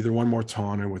with either one more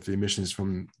ton or with the emissions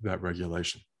from that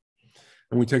regulation.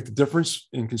 And we take the difference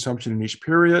in consumption in each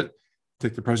period,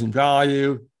 take the present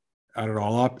value, add it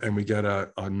all up, and we get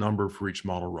a number for each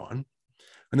model run.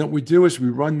 And then what we do is we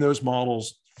run those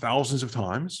models thousands of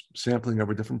times, sampling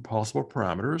over different possible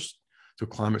parameters, so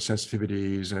climate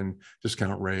sensitivities and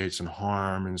discount rates and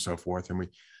harm and so forth. And we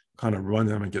kind of run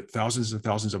them and get thousands and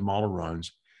thousands of model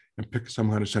runs and pick some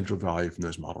kind of central value from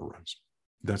those model runs.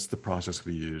 That's the process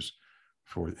we use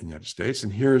for the United States.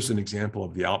 And here's an example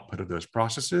of the output of those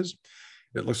processes.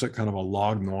 It looks like kind of a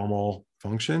log normal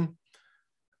function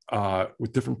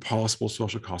with different possible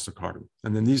social costs of carbon.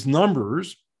 And then these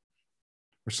numbers,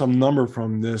 or some number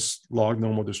from this log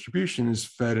normal distribution, is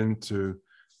fed into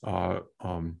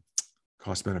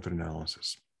cost benefit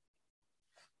analysis.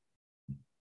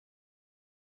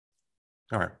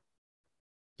 All right,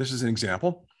 this is an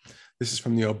example. This is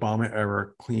from the Obama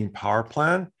era Clean Power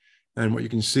Plan. And what you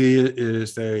can see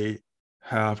is they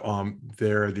have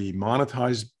there the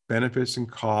monetized benefits and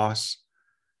costs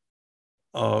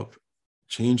of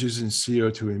changes in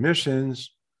CO2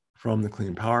 emissions from the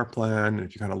Clean Power Plan. And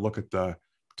if you kind of look at the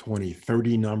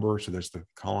 2030 number, so that's the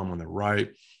column on the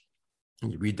right,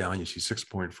 and you read down, you see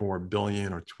 6.4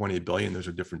 billion or 20 billion. Those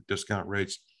are different discount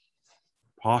rates.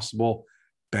 Possible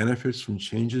benefits from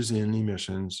changes in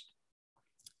emissions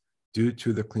due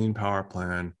to the Clean Power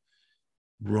Plan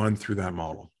run through that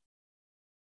model.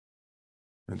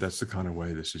 And that's the kind of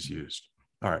way this is used.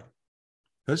 All right,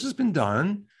 this has been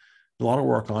done, a lot of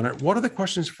work on it. What are the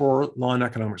questions for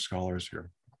non-economic scholars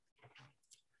here?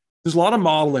 There's a lot of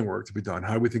modeling work to be done.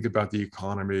 How do we think about the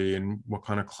economy and what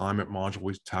kind of climate module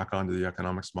we tack onto the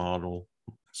economics model,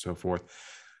 and so forth.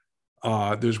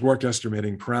 There's work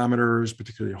estimating parameters,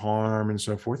 particularly harm and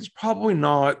so forth. It's probably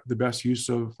not the best use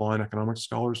of non-economic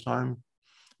scholars' time,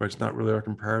 but it's not really our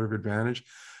comparative advantage.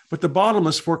 But the bottom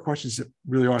is four questions that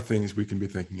really are things we can be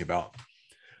thinking about.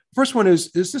 First one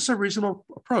is this a reasonable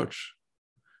approach?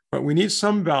 But we need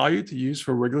some value to use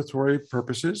for regulatory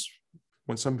purposes,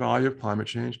 want some value of climate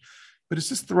change. But is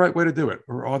this the right way to do it?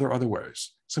 Or are there other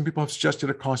ways? Some people have suggested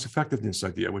a cost effectiveness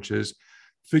idea, which is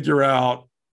figure out,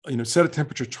 set a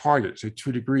temperature target, say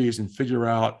 2 degrees, and figure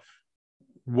out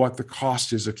what the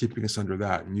cost is of keeping us under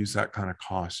that and use that kind of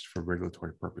cost for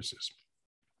regulatory purposes.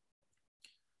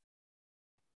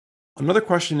 Another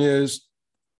question is,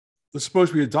 let's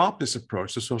suppose we adopt this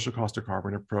approach, the social cost of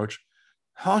carbon approach.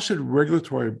 How should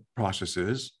regulatory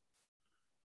processes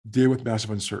deal with massive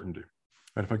uncertainty?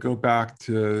 And if I go back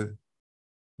to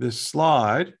this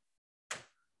slide,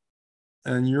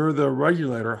 and you're the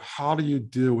regulator, how do you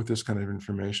deal with this kind of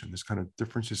information, this kind of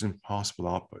differences in possible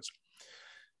outputs?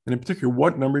 And in particular,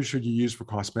 what numbers should you use for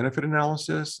cost-benefit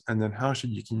analysis? And then how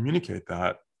should you communicate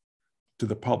that to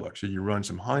the public? Should you run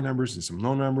some high numbers and some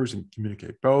low numbers and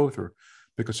communicate both, or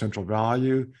pick a central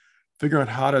value? Figure out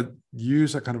how to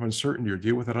use that kind of uncertainty or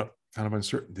deal with that kind of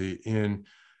uncertainty in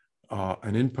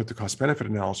an input to cost-benefit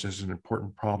analysis is an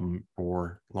important problem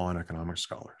for law and economics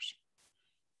scholars.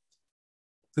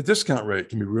 The discount rate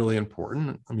can be really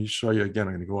important. Let me show you again.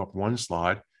 I'm going to go up one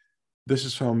slide. This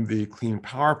is from the Clean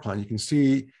Power Plan. You can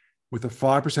see with a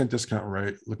 5% discount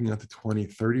rate, looking at the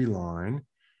 2030 line,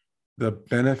 the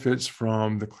benefits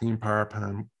from the Clean Power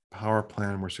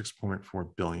Plan were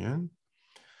 6.4 billion.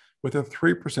 With a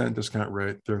 3% discount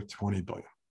rate, they're 20 billion,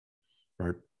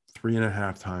 right?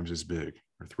 3.5 times as big,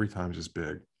 or 3 times as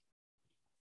big,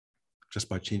 just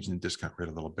by changing the discount rate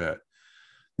a little bit.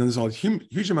 Now, there's a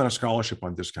huge amount of scholarship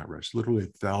on discount rates,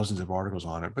 literally thousands of articles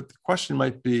on it. But the question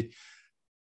might be,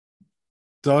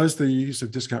 does the use of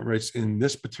discount rates in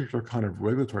this particular kind of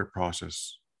regulatory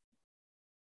process,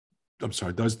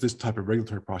 does this type of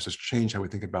regulatory process change how we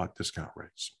think about discount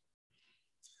rates?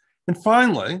 And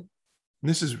finally, and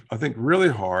this is, I think, really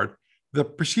hard, the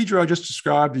procedure I just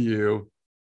described to you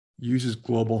uses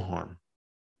global harm.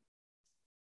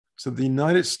 So the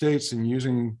United States, in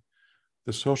using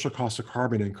the social cost of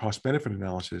carbon and cost-benefit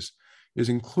analysis, is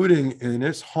including in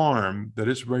its harm that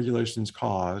its regulations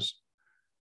cause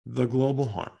the global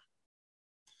harm.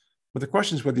 But the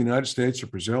question is whether the United States or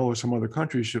Brazil or some other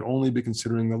country should only be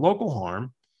considering the local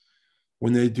harm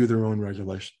when they do their own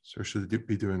regulations, or should they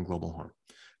be doing global harm?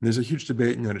 And there's a huge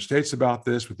debate in the United States about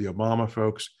this, with the Obama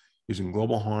folks using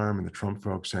global harm and the Trump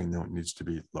folks saying, no, it needs to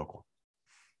be local.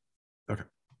 Okay.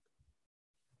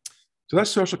 So that's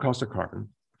social cost of carbon.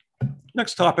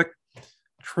 Next topic,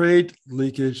 trade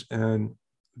leakage and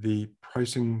the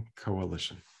pricing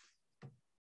coalition.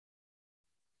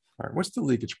 All right, what's the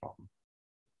leakage problem?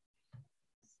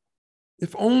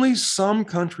 If only some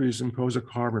countries impose a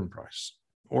carbon price,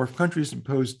 or if countries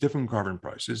impose different carbon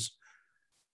prices,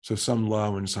 so some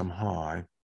low and some high,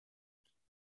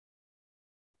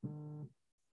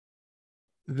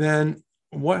 then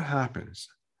what happens?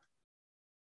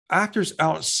 Actors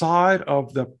outside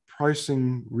of the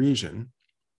pricing region,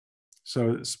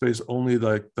 so space only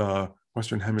like the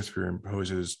Western Hemisphere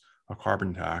imposes a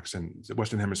carbon tax, and the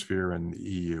Western Hemisphere and the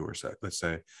EU, or let's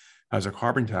say, has a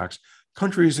carbon tax.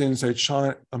 Countries in, say,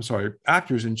 China,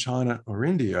 actors in China or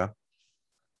India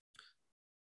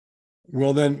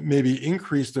will then maybe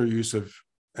increase their use of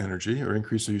energy or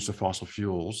increase their use of fossil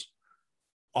fuels,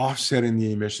 offsetting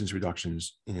the emissions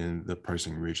reductions in the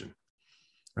pricing region.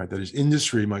 Right? That is,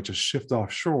 industry might just shift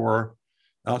offshore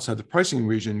outside the pricing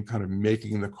region, kind of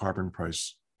making the carbon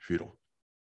price futile.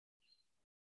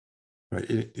 Right?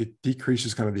 It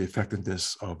decreases kind of the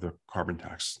effectiveness of the carbon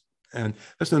tax. And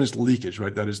that's known as leakage,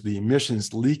 right? That is, the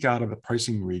emissions leak out of the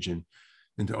pricing region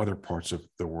into other parts of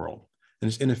the world. And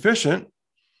it's inefficient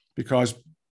because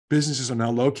businesses are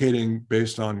now locating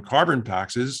based on carbon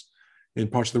taxes in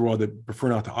parts of the world that prefer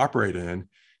not to operate in,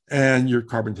 and your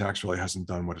carbon tax really hasn't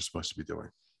done what it's supposed to be doing.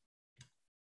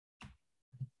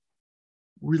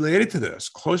 Related to this,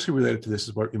 closely related to this,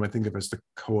 is what you might think of as the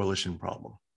coalition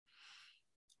problem,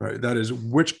 right? That is,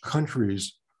 which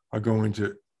countries are going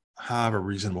to have a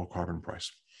reasonable carbon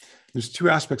price. There's two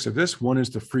aspects of this. One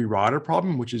is the free rider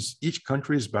problem, which is each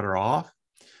country is better off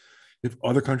if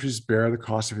other countries bear the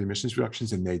cost of emissions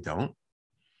reductions and they don't.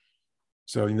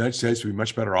 So the United States would be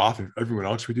much better off if everyone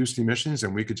else reduced the emissions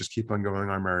and we could just keep on going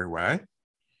our merry way.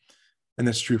 And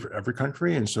that's true for every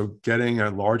country. And so getting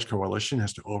a large coalition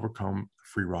has to overcome the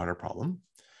free rider problem.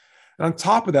 And on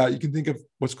top of that, you can think of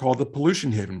what's called the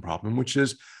pollution haven problem, which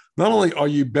is not only are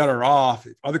you better off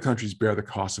if other countries bear the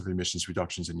cost of emissions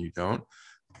reductions and you don't,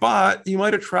 but you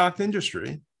might attract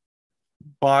industry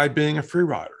by being a free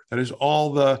rider. That is,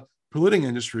 all the polluting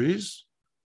industries,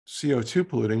 CO2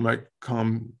 polluting, might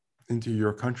come into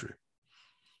your country,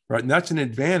 right? And that's an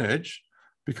advantage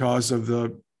because of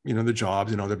the, the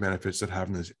jobs and other benefits that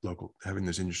having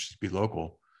those industries be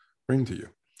local bring to you.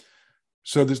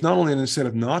 So there's not only an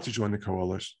incentive not to join the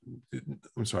coalition,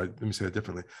 I'm sorry, let me say it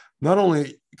differently. Not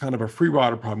only kind of a free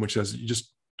rider problem, which says you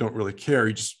just don't really care,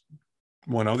 you just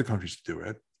want other countries to do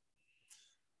it,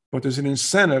 but there's an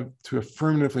incentive to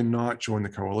affirmatively not join the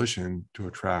coalition to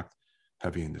attract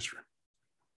heavy industry.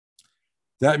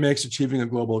 That makes achieving a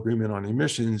global agreement on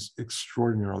emissions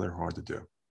extraordinarily hard to do.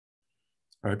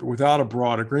 Right? But without a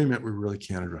broad agreement, we really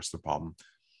can't address the problem.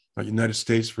 The United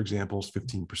States, for example, is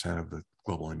 15% of the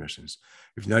global emissions.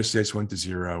 If the United States went to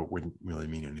zero, it wouldn't really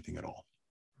mean anything at all.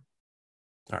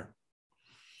 All right.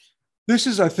 This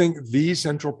is, I think, the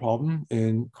central problem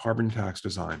in carbon tax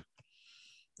design.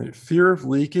 The fear of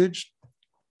leakage,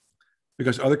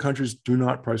 because other countries do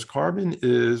not price carbon,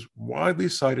 is widely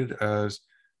cited as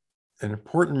an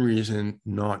important reason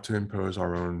not to impose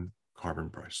our own carbon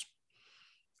price.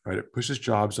 Right? It pushes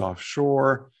jobs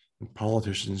offshore, and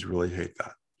politicians really hate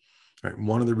that. Right?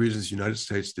 One of the reasons the United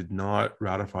States did not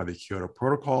ratify the Kyoto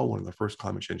Protocol, one of the first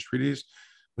climate change treaties,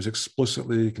 was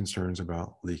explicitly concerns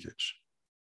about leakage.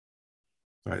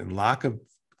 Right? And lack of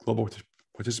global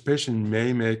participation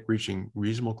may make reaching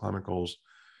reasonable climate goals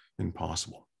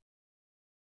impossible.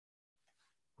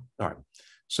 All right.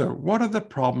 So what are the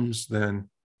problems then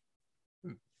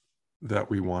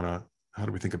that we want to, how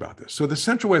do we think about this? So the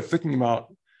central way of thinking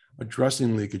about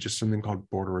addressing leakage is something called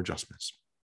border adjustments.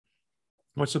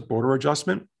 What's a border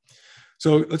adjustment?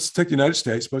 So let's take the United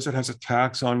States. Suppose it has a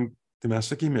tax on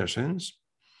domestic emissions.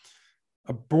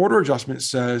 A border adjustment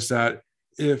says that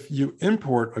if you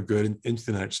import a good into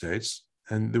the United States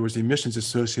and there was emissions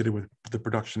associated with the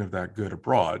production of that good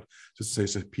abroad, so say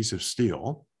it's a piece of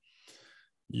steel,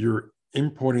 you're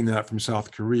importing that from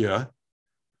South Korea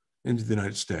into the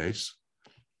United States,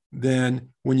 then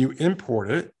when you import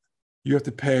it, you have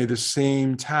to pay the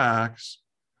same tax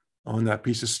on that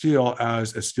piece of steel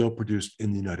as a steel produced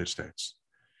in the United States.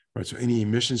 Right? So any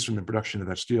emissions from the production of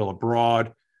that steel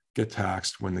abroad get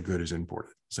taxed when the good is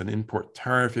imported. It's an import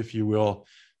tariff, if you will,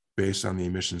 based on the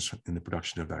emissions in the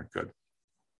production of that good.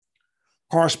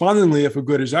 Correspondingly, if a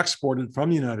good is exported from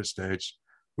the United States,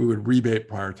 we would rebate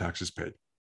prior taxes paid.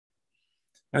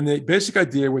 And the basic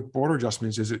idea with border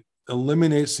adjustments is it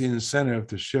eliminates the incentive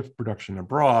to shift production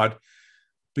abroad,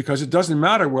 because it doesn't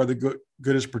matter where the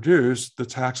good is produced, the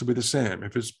tax will be the same.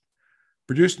 If it's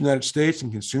produced in the United States and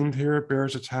consumed here, it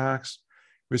bears a tax.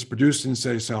 If it's produced in,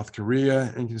 say, South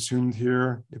Korea and consumed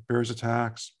here, it bears a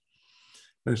tax.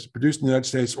 If it's produced in the United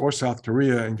States or South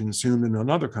Korea and consumed in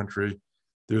another country,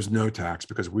 there's no tax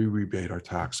because we rebate our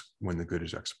tax when the good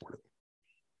is exported.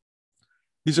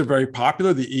 These are very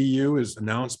popular. The EU has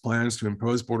announced plans to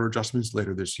impose border adjustments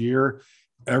later this year.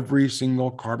 Every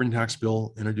single carbon tax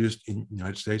bill introduced in the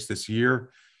United States this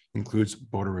year includes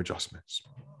border adjustments.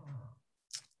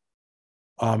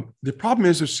 The problem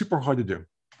is they're super hard to do.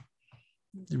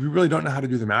 You really don't know how to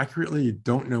do them accurately. You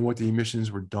don't know what the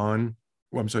emissions were done.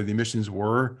 Well, I'm sorry, the emissions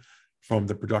were from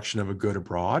the production of a good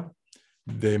abroad.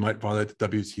 They might violate the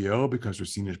WTO because they're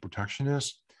seen as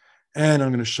protectionist. And I'm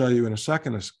going to show you in a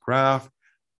second this graph.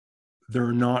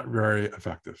 They're not very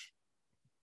effective.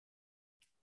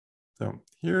 So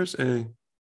here's a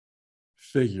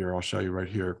figure I'll show you right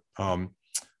here of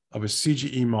a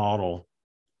CGE model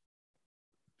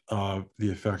of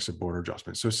the effects of border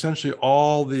adjustments. So essentially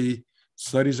all the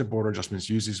studies of border adjustments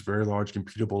use these very large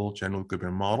computable general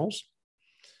equilibrium models.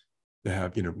 They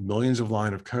have millions of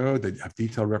lines of code. They have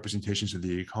detailed representations of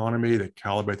the economy. They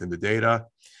calibrate them to data,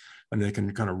 and they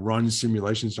can kind of run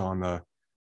simulations on the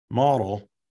model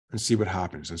and see what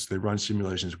happens. And so they run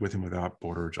simulations with and without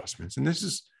border adjustments. And this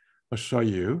is, I'll show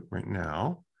you right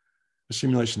now, a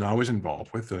simulation I was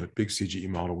involved with, a big CGE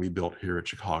model we built here at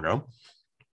Chicago.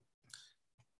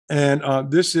 And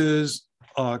this is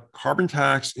carbon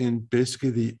tax in basically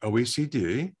the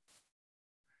OECD.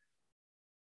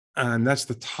 And that's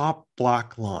the top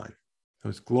black line.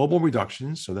 Those global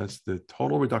reductions, so that's the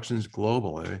total reductions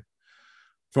globally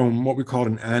from what we call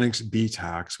an Annex B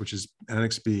tax, which is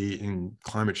Annex B in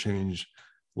climate change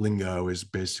lingo is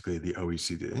basically the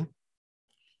OECD.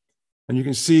 And you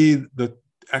can see the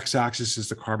x-axis is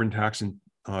the carbon tax in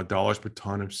dollars per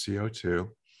ton of CO2.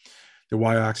 The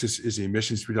y-axis is the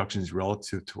emissions reductions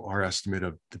relative to our estimate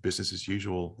of the business as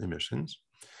usual emissions.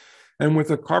 And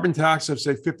with a carbon tax of,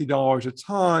 say, $50 a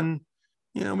ton,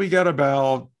 we get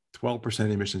about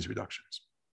 12% emissions reductions.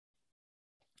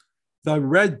 The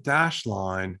red dash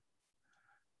line,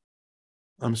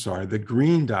 the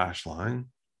green dash line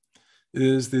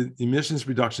is the emissions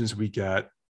reductions we get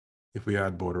if we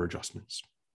add border adjustments.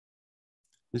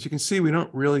 As you can see, we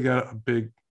don't really get a big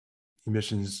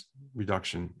emissions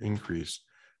reduction increase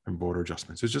from border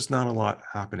adjustments. There's just not a lot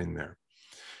happening there.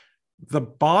 The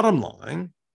bottom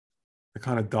line the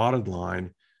kind of dotted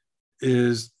line,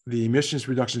 is the emissions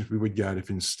reductions we would get if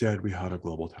instead we had a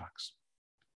global tax.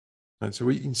 And so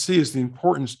what you can see is the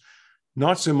importance,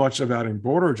 not so much of adding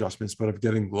border adjustments, but of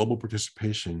getting global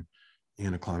participation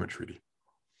in a climate treaty.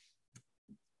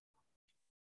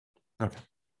 Okay.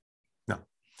 Now,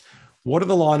 what are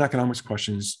the law and economics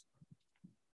questions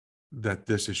that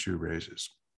this issue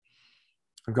raises?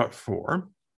 I've got 4.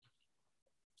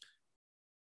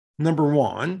 Number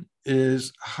 1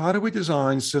 is, how do we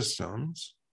design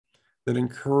systems that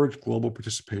encourage global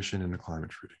participation in a climate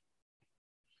treaty?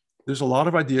 There's a lot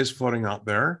of ideas floating out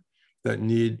there that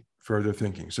need further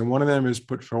thinking. So one of them is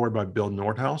put forward by Bill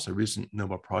Nordhaus, a recent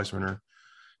Nobel Prize winner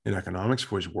in economics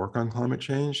for his work on climate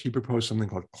change. He proposed something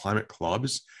called climate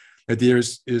clubs. The idea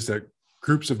is that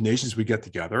groups of nations would get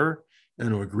together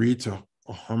and will agree to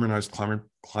a harmonized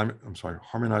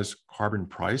harmonized carbon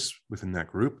price within that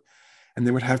group. And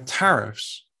they would have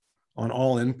tariffs on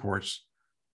all imports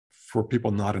for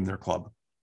people not in their club.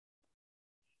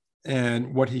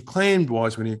 And what he claimed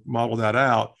was, when he modeled that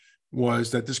out,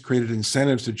 was that this created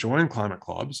incentives to join climate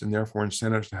clubs and therefore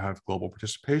incentives to have global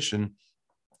participation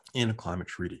in a climate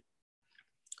treaty.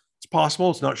 It's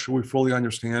possible. It's not sure we fully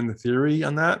understand the theory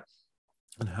on that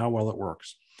and how well it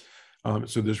works.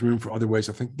 So there's room for other ways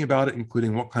of thinking about it,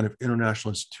 including what kind of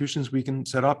international institutions we can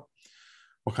set up,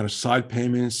 what kind of side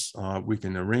payments we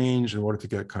can arrange in order to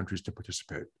get countries to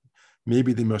participate.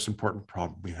 Maybe the most important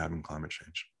problem we have in climate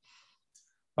change.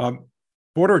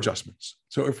 Border adjustments.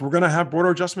 So if we're going to have border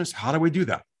adjustments, how do we do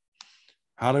that?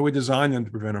 How do we design them to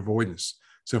prevent avoidance?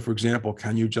 So for example,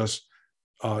 can you just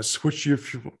switch your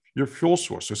fuel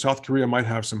source? So South Korea might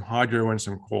have some hydro and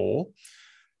some coal.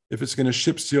 If it's going to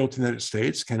ship steel to the United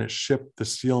States, can it ship the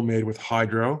steel made with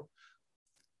hydro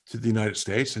to the United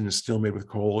States and the steel made with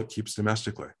coal it keeps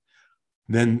domestically?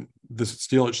 Then the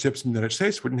steel it ships in the United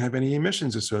States wouldn't have any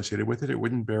emissions associated with it. It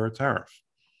wouldn't bear a tariff,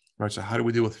 right? So how do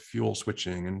we deal with fuel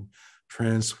switching and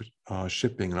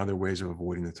shipping and other ways of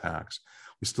avoiding the tax?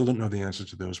 We still don't know the answer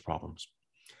to those problems.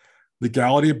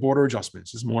 Legality of border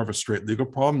adjustments is more of a straight legal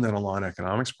problem than a law and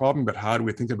economics problem, but how do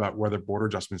we think about whether border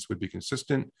adjustments would be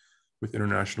consistent with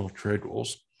international trade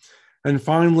rules? And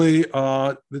finally,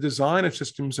 the design of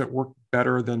systems that work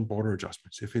better than border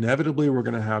adjustments. If inevitably we're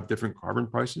going to have different carbon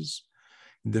prices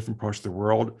in different parts of the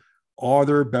world, are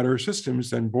there better systems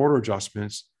than border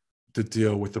adjustments to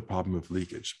deal with the problem of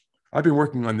leakage? I've been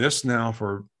working on this now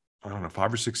for, I don't know,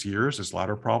 5 or 6 years, this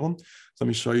latter problem. So let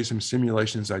me show you some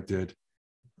simulations I did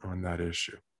on that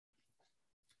issue.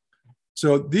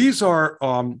 So these are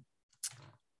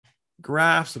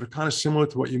graphs that are kind of similar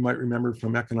to what you might remember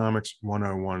from Economics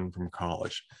 101 from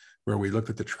college, where we looked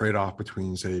at the trade-off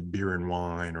between, say, beer and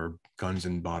wine or guns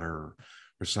and butter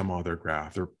or some other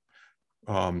graph. They're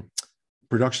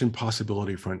production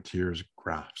possibility frontiers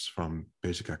graphs from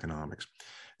basic economics.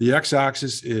 The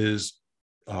x-axis is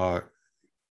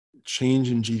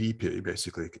change in GDP,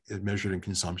 basically, measured in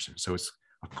consumption. So it's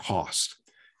a cost.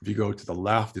 If you go to the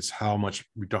left, it's how much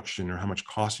reduction or how much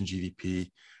cost in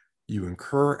GDP you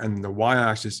incur. And the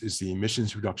y-axis is the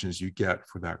emissions reductions you get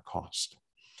for that cost.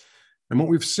 And what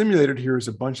we've simulated here is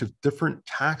a bunch of different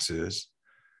taxes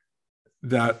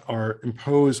that are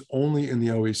imposed only in the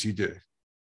OECD.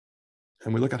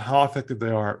 And we look at how effective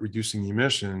they are at reducing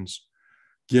emissions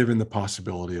given the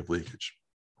possibility of leakage.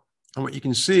 And what you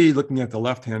can see looking at the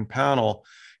left-hand panel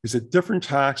is that different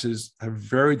taxes have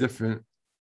very different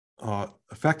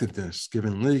effectiveness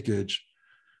given leakage.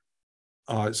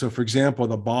 So for example,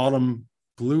 the bottom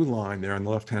blue line there on the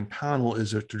left-hand panel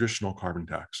is a traditional carbon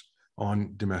tax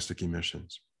on domestic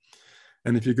emissions.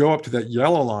 And if you go up to that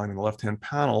yellow line on the left-hand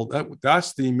panel,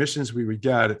 that's the emissions we would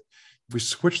get if we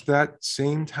switch that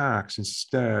same tax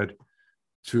instead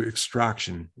to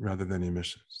extraction rather than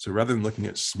emissions. So rather than looking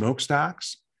at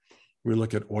smokestacks, we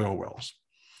look at oil wells.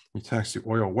 We tax the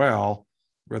oil well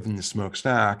rather than the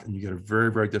smokestack, and you get a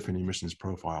very, very different emissions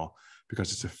profile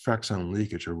because its effects on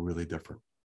leakage are really different.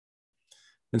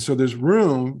 And so there's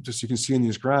room, just you can see in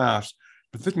these graphs,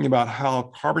 for thinking about how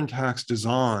carbon tax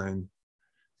design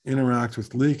interacts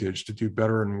with leakage to do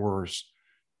better and worse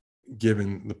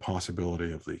given the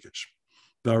possibility of leakage.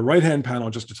 The right-hand panel,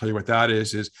 just to tell you what that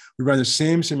is we run the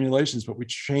same simulations, but we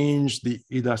change the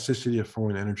elasticity of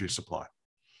foreign energy supply.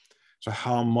 So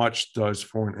how much does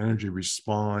foreign energy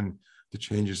respond to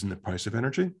changes in the price of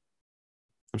energy?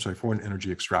 I'm sorry, foreign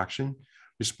energy extraction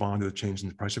respond to the change in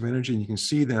the price of energy. And you can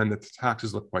see then that the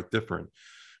taxes look quite different.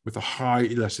 With a high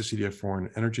elasticity of foreign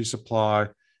energy supply,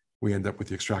 we end up with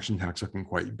the extraction tax looking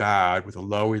quite bad. With a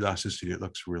low elasticity, it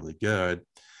looks really good.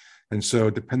 And so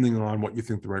depending on what you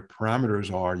think the right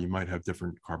parameters are, you might have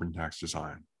different carbon tax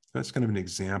design. That's kind of an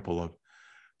example of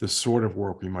the sort of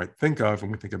work we might think of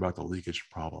when we think about the leakage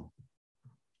problem.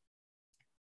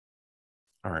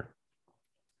 All right,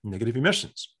 negative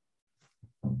emissions.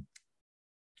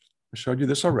 I showed you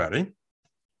this already.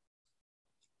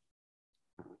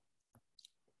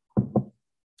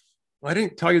 I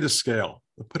didn't tell you the scale.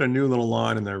 I put a new little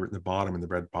line in there at the bottom in the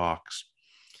red box.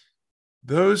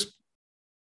 Those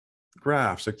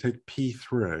graphs, like take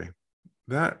P3,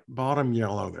 that bottom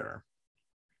yellow there,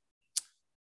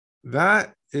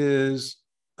 that is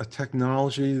a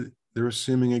technology they're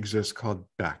assuming exists called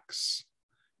BECCS,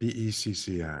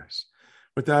 B-E-C-C-S.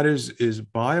 What that is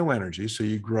bioenergy. So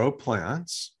you grow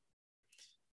plants,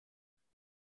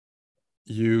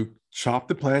 you chop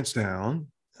the plants down,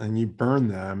 and you burn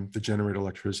them to generate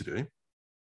electricity.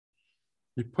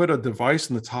 You put a device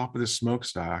in the top of the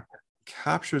smokestack,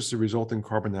 captures the resulting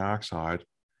carbon dioxide,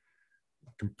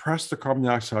 compress the carbon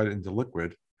dioxide into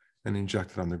liquid, and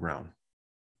inject it on the ground.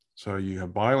 So you have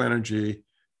bioenergy,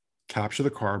 capture the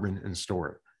carbon, and store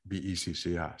it,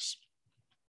 BECCS.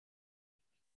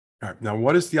 All right, now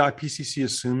what is the IPCC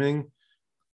assuming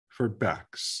for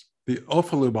BECCS? The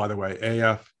OFOLU, by the way,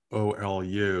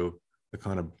 AFOLU, the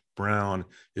kind of brown,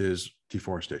 is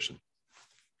deforestation.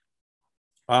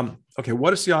 Okay,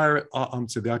 what is the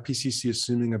IPCC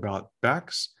assuming about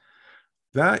BECCS?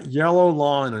 That yellow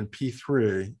line on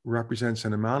P3 represents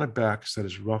an amount of BECCS that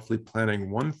is roughly planting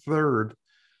 1/3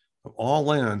 of all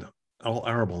land, all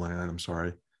arable land, I'm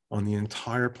sorry, on the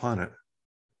entire planet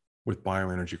with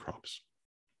bioenergy crops.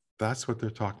 That's what they're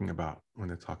talking about when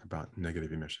they talk about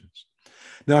negative emissions.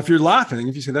 Now, if you're laughing,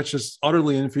 if you say that's just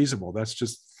utterly infeasible, that's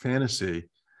just fantasy,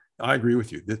 I agree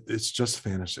with you. It's just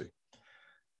fantasy.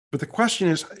 But the question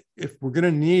is, if we're going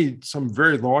to need some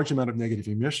very large amount of negative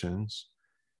emissions,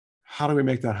 how do we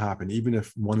make that happen, even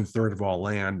if 1/3 of all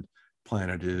land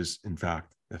planet is, in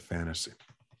fact, a fantasy?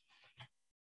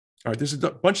 All right, there's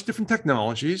a bunch of different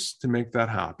technologies to make that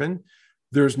happen.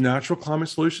 There's natural climate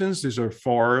solutions. These are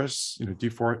forests,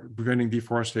 preventing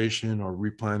deforestation or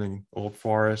replanting old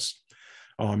forests.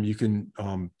 You can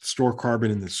store carbon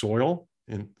in the soil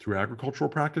through agricultural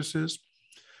practices.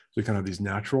 So you kind of have these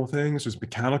natural things. There's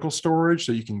mechanical storage,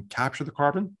 so you can capture the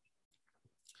carbon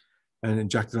and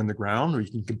inject it on the ground, or you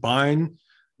can combine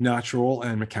natural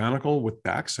and mechanical with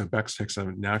BECCS. So BECCS takes a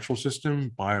natural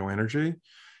system, bioenergy,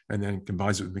 and then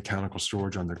combines it with mechanical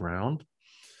storage on the ground.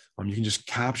 You can just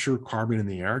capture carbon in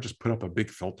the air, just put up a big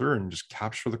filter and just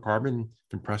capture the carbon,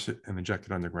 compress it, and inject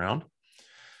it on the ground.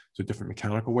 So different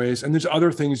mechanical ways. And there's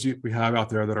other things we have out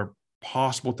there that are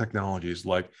possible technologies,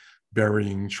 like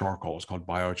burying charcoal. It's called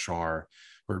biochar,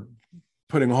 or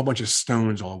putting a whole bunch of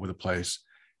stones all over the place.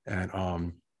 And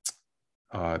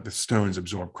the stones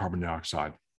absorb carbon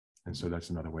dioxide. And so that's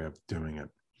another way of doing it.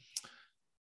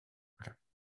 Okay.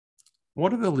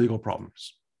 What are the legal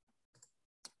problems?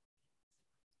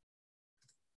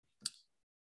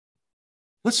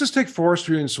 Let's just take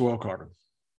forestry and soil carbon.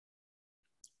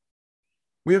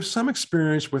 We have some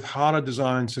experience with how to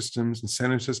design systems,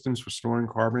 incentive systems for storing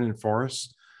carbon in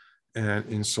forests and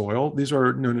in soil. These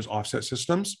are known as offset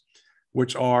systems,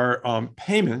 which are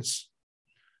payments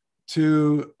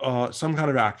to some kind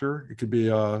of actor. It could be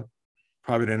a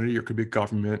private entity, or it could be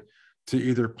government, to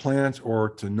either plant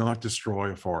or to not destroy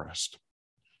a forest.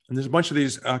 And there's a bunch of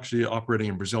these actually operating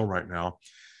in Brazil right now.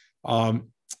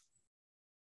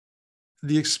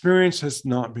 The experience has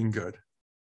not been good,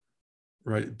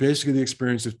 right? Basically, the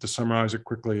experience, to summarize it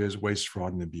quickly, is waste,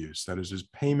 fraud, and abuse. That is, there's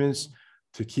payments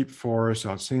to keep forests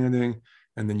outstanding,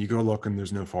 and then you go look and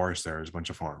there's no forest there. There's a bunch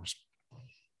of farms,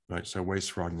 right? So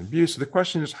waste, fraud, and abuse. So the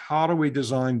question is, how do we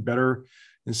design better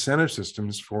incentive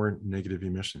systems for negative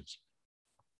emissions?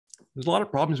 There's a lot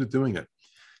of problems with doing it.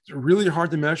 It's really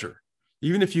hard to measure.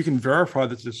 Even if you can verify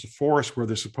that there's a forest where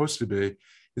they're supposed to be,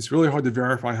 it's really hard to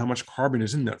verify how much carbon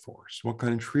is in that forest, what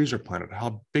kind of trees are planted,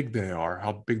 how big they are,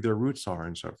 how big their roots are,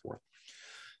 and so forth.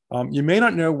 You may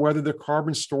not know whether the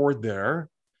carbon stored there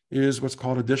is what's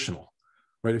called additional,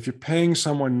 right? If you're paying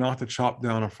someone not to chop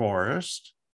down a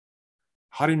forest,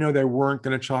 how do you know they weren't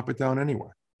going to chop it down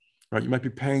anyway, right? You might be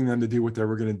paying them to do what they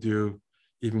were going to do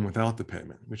even without the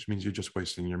payment, which means you're just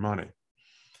wasting your money.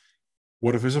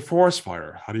 What if there's a forest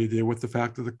fire? How do you deal with the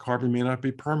fact that the carbon may not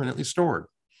be permanently stored?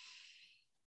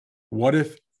 What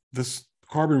if this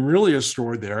carbon really is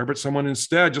stored there, but someone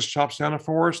instead just chops down a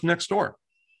forest next door,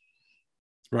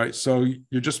 right? So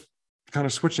you're just kind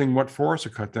of switching what forests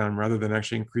are cut down rather than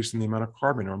actually increasing the amount of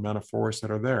carbon or amount of forests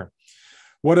that are there.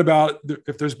 What about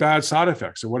if there's bad side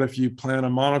effects? Or what if you plant a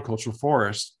monoculture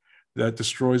forest that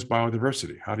destroys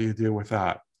biodiversity? How do you deal with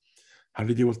that? How do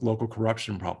you deal with local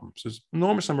corruption problems? There's an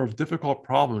enormous number of difficult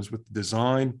problems with the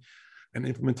design and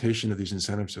implementation of these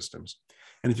incentive systems.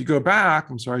 And if you go back,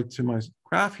 I'm sorry, to my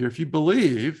graph here, if you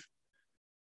believe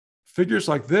figures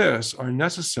like this are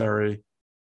necessary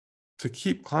to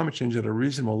keep climate change at a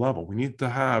reasonable level, we need to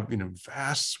have,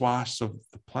 vast swaths of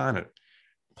the planet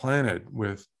planted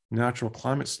with natural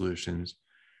climate solutions,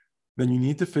 then you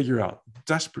need to figure out,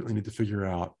 desperately need to figure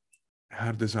out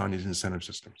how to design these incentive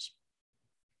systems.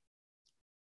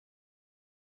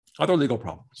 Other legal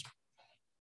problems.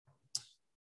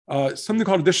 Something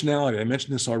called additionality. I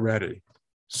mentioned this already.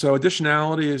 So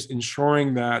additionality is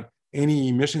ensuring that any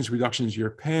emissions reductions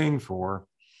you're paying for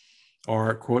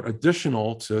are, quote,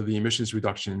 additional to the emissions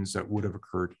reductions that would have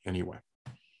occurred anyway.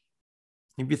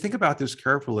 If you think about this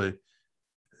carefully,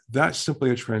 that's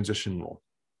simply a transition rule,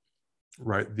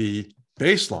 right? The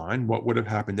baseline, what would have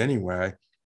happened anyway,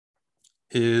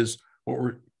 is what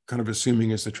we're kind of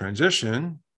assuming is the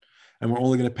transition, and we're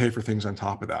only going to pay for things on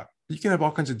top of that. You can have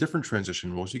all kinds of different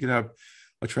transition rules. You can have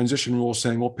a transition rule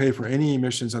saying we'll pay for any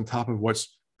emissions on top of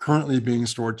what's currently being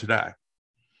stored today.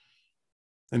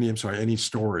 Any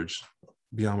storage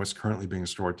beyond what's currently being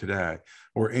stored today,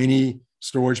 or any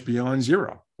storage beyond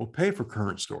zero. We'll pay for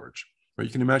current storage. But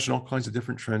you can imagine all kinds of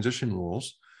different transition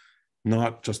rules,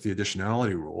 not just the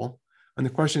additionality rule. And the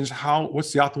question is,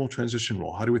 what's the optimal transition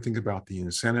rule? How do we think about the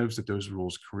incentives that those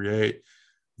rules create,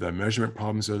 the measurement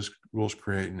problems those rules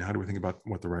create, and how do we think about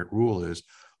what the right rule is?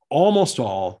 Almost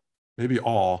all, maybe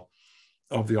all,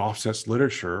 of the offsets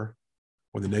literature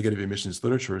or the negative emissions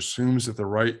literature assumes that the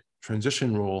right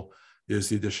transition rule is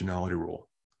the additionality rule.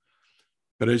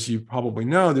 But as you probably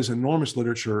know, there's enormous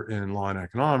literature in law and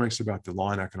economics about the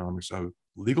law and economics of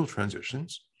legal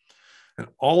transitions. And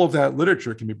all of that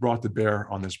literature can be brought to bear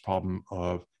on this problem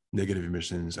of negative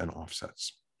emissions and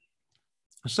offsets.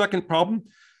 The second problem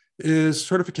is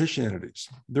certification entities.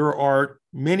 There are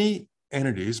many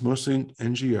entities, mostly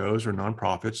NGOs or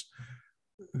nonprofits,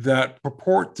 that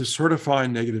purport to certify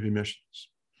negative emissions.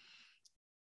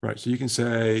 Right, so you can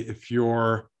say if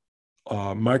you're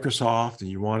Microsoft and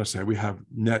you want to say we have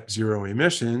net zero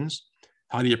emissions,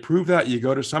 how do you prove that? You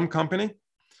go to some company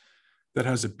that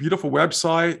has a beautiful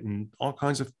website and all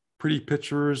kinds of pretty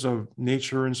pictures of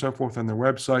nature and so forth on their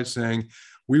website saying,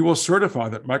 we will certify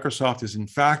that Microsoft is in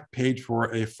fact paid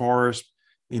for a forest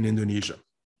in Indonesia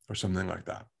or something like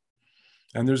that.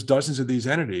 And there's dozens of these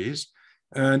entities.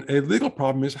 And a legal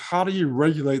problem is, how do you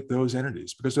regulate those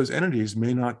entities? Because those entities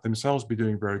may not themselves be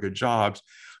doing very good jobs,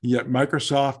 yet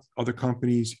Microsoft, other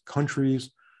companies,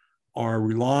 countries are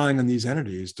relying on these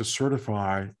entities to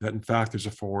certify that in fact there's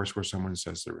a forest where someone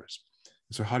says there is.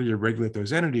 So how do you regulate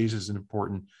those entities is an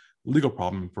important legal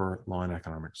problem for law and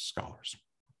economics scholars.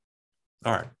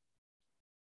 All right,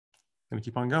 gonna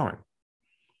keep on going.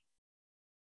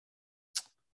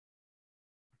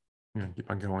 I'm gonna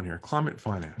keep on going here. Climate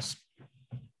finance.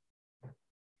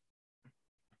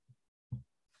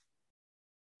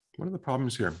 What are the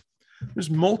problems here?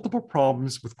 There's multiple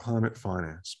problems with climate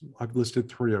finance. I've listed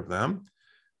 3 of them.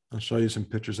 I'll show you some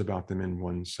pictures about them in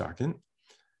 1 second.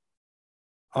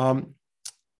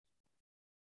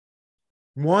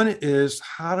 One is,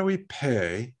 how do we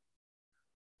pay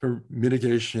for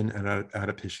mitigation and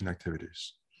adaptation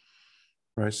activities?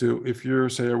 Right, so if you're,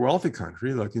 say, a wealthy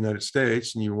country like the United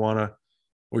States and you want to,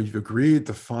 or you've agreed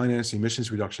to finance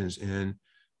emissions reductions in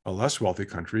a less wealthy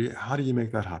country, how do you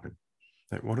make that happen?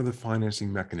 Like, what are the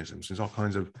financing mechanisms? There's all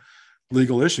kinds of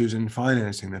legal issues in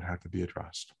financing that have to be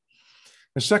addressed.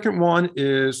 The second one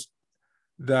is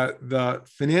that the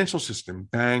financial system,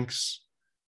 banks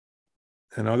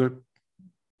and other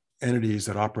entities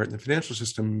that operate in the financial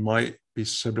system might be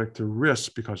subject to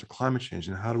risk because of climate change.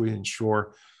 And how do we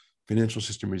ensure financial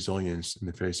system resilience in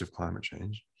the face of climate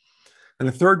change? And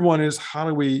the third one is, how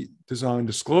do we design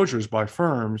disclosures by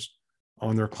firms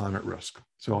on their climate risk?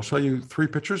 So I'll show you 3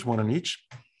 pictures, 1 on each.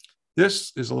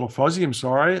 This is a little fuzzy, I'm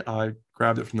sorry. I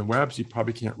grabbed it from the web, so you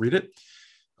probably can't read it.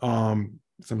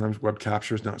 Sometimes web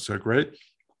capture is not so great.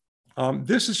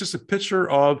 This is just a picture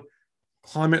of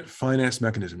climate finance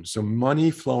mechanisms. So money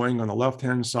flowing on the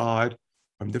left-hand side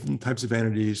from different types of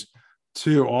entities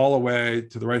to all the way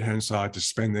to the right-hand side to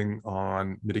spending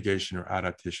on mitigation or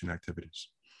adaptation activities.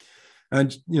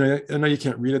 And I know you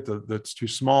can't read it, that's too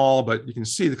small, but you can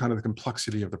see the kind of the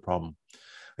complexity of the problem.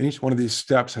 And each one of these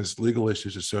steps has legal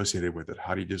issues associated with it.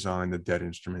 How do you design the debt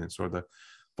instruments or the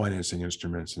financing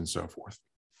instruments and so forth?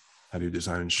 How do you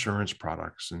design insurance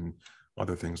products and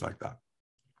other things like that?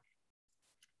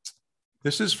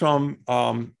 This is from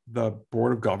the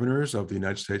Board of Governors of the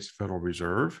United States Federal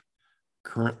Reserve,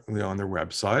 currently on their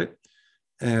website.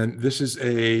 And this is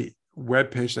a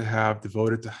web page they have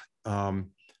devoted to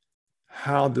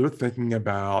how they're thinking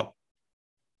about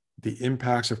the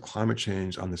impacts of climate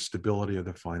change on the stability of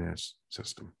the finance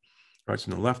system. Right,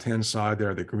 so on the left-hand side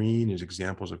there, the green is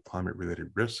examples of climate-related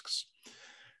risks.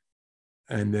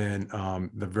 And then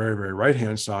the very, very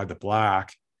right-hand side, the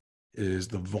black, is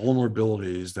the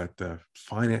vulnerabilities that the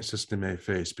finance system may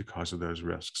face because of those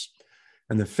risks.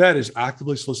 And the Fed is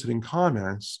actively soliciting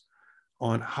comments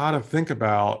on how to think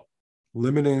about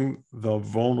limiting the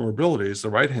vulnerabilities, the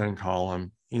right-hand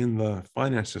column, in the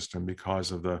finance system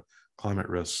because of the climate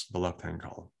risks, the left-hand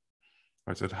column.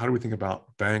 Right, so how do we think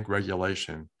about bank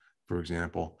regulation, for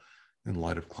example, in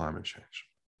light of climate change?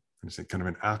 And it's kind of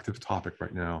an active topic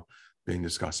right now being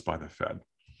discussed by the Fed.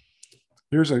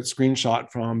 Here's a screenshot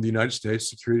from the United States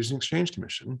Securities and Exchange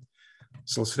Commission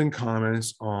soliciting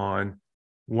comments on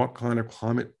what kind of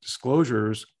climate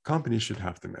disclosures companies should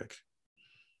have to make.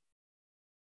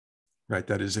 Right,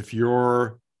 that is, if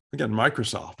you're, again,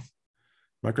 Microsoft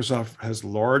has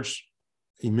large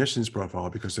emissions profile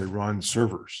because they run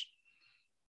servers.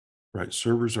 Right,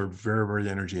 servers are very, very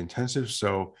energy intensive.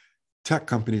 So tech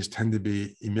companies tend to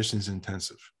be emissions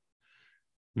intensive.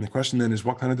 And the question then is,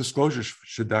 what kind of disclosures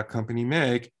should that company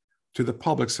make to the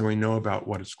public so we know about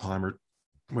what its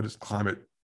climate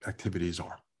activities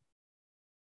are?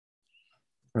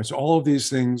 Right, so all of these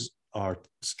things are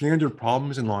standard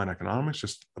problems in law and economics,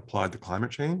 just applied to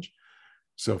climate change.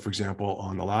 So for example,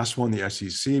 on the last one, the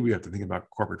SEC, we have to think about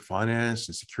corporate finance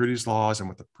and securities laws and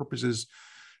what the purposes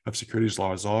of securities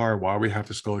laws are, why we have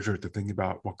disclosure, to think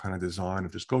about what kind of design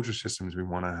of disclosure systems we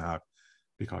want to have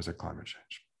because of climate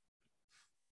change.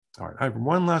 All right, I have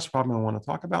one last problem I want to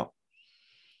talk about,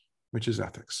 which is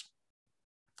ethics.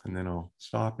 And then I'll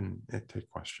stop and take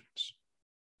questions.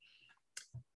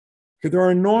 Okay, there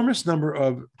are an enormous number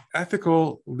of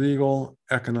ethical, legal,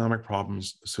 economic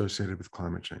problems associated with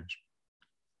climate change.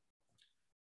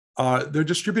 They're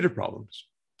distributed problems.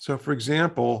 So for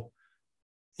example,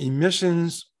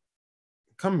 emissions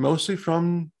come mostly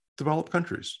from developed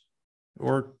countries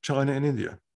or China and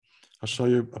India. I'll show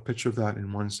you a picture of that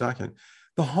in 1 second.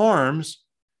 The harms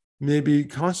may be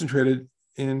concentrated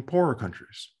in poorer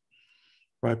countries,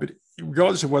 right? But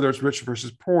regardless of whether it's rich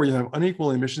versus poor, you have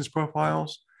unequal emissions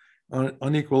profiles,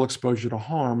 unequal exposure to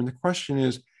harm. And the question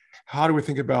is, how do we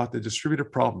think about the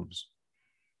distributed problems?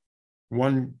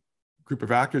 One group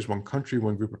of actors, one country,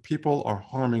 one group of people are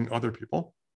harming other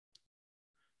people.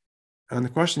 And the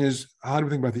question is, how do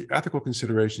we think about the ethical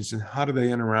considerations and how do they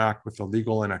interact with the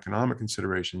legal and economic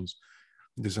considerations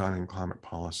in designing climate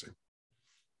policy?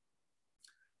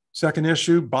 Second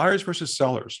issue, buyers versus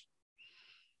sellers.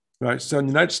 Right, so in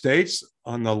the United States,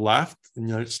 on the left, in the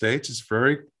United States, it's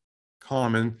very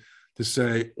common to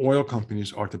say oil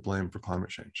companies are to blame for climate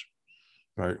change.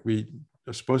 Right, we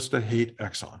are supposed to hate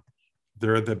Exxon.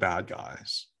 They're the bad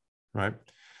guys, right?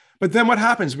 But then what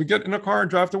happens? We get in a car and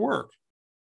drive to work,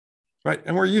 right?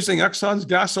 And we're using Exxon's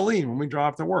gasoline when we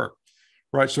drive to work,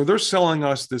 right? So they're selling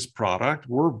us this product,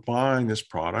 we're buying this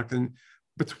product, and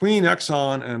between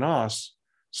Exxon and us,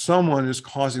 someone is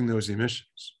causing those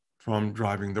emissions from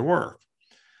driving to work.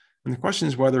 And the question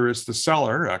is whether it's the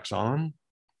seller, Exxon,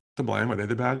 to blame, are they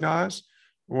the bad guys?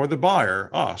 Or the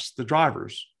buyer, us, the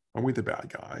drivers, are we the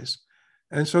bad guys?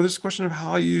 And so this question of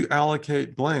how you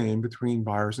allocate blame between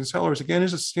buyers and sellers, again,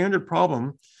 is a standard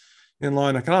problem in law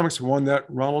and economics, one that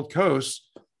Ronald Coase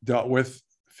dealt with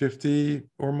 50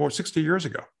 or more, 60 years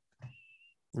ago,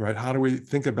 right? How do we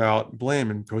think about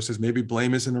blame? And Coase says maybe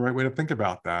blame isn't the right way to think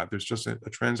about that. There's just a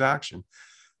transaction.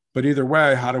 But either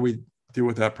way, how do we deal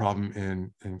with that problem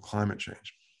in climate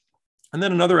change? And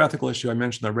then another ethical issue I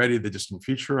mentioned already, the distant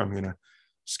future. I'm going to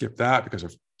skip that because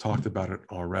I've talked about it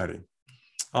already.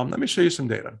 Let me show you some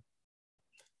data.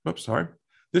 Oops, sorry.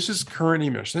 This is current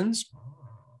emissions.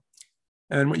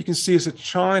 And what you can see is that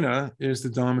China is the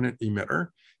dominant emitter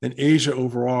and Asia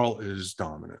overall is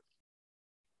dominant.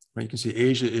 Right? You can see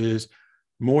Asia is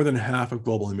more than half of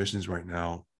global emissions right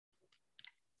now.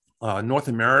 North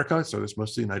America, so that's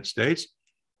mostly the United States,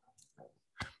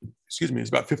 excuse me, it's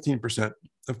about 15%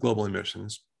 of global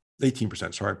emissions,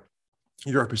 18%, sorry.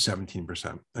 Europe is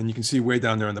 17%. And you can see way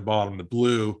down there on the bottom, the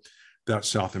blue, that's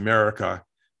South America,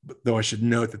 though I should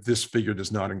note that this figure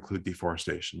does not include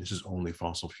deforestation. This is only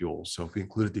fossil fuels. So if we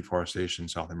included deforestation,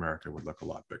 South America would look a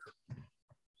lot bigger.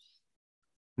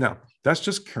 Now, that's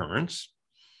just current.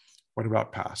 What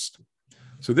about past?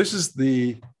 So this is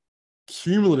the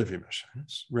cumulative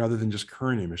emissions rather than just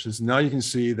current emissions. Now you can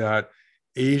see that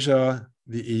Asia,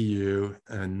 the EU,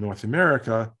 and North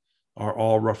America are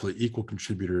all roughly equal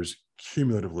contributors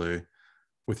cumulatively,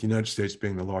 with the United States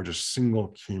being the largest single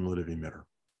cumulative emitter.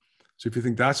 So if you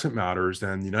think that's what matters,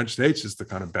 then the United States is the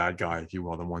kind of bad guy, if you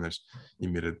will, the one that's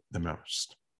emitted the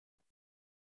most.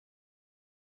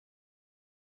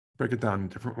 break it down in a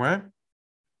different way.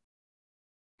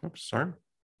 Oops, sorry.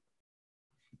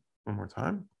 One more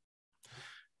time.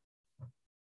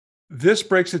 This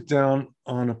breaks it down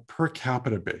on a per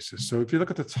capita basis. So if you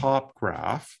look at the top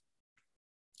graph,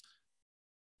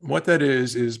 what that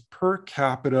is per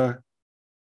capita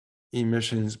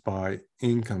emissions by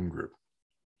income group.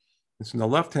 And so on the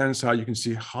left-hand side, you can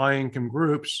see high income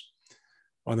groups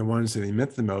are the ones that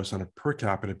emit the most on a per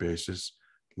capita basis.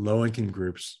 Low income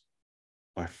groups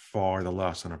by far the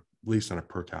less, at least on a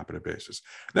per capita basis.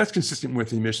 And that's consistent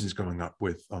with emissions going up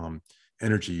with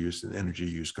energy use and energy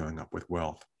use going up with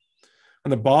wealth. On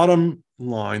the bottom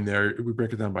line there, we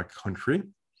break it down by country.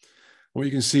 What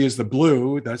you can see is the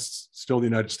blue, that's still the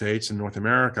United States and North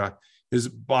America, is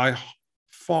by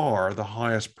far the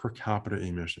highest per capita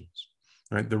emissions.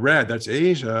 Right? The red, that's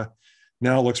Asia,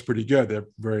 now looks pretty good. They have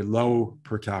very low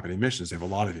per capita emissions. They have a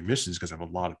lot of emissions because they have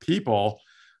a lot of people,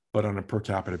 but on a per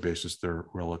capita basis, they're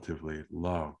relatively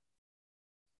low.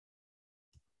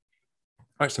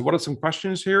 All right, so what are some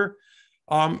questions here?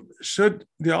 Should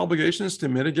the obligations to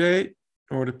mitigate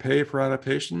or to pay for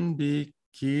adaptation be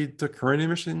keyed to current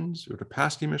emissions or to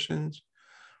past emissions?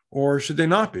 Or should they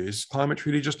not be? Is climate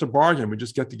treaty just a bargain? We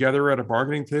just get together at a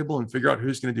bargaining table and figure out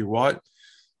who's going to do what?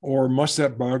 Or must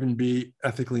that bargain be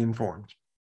ethically informed?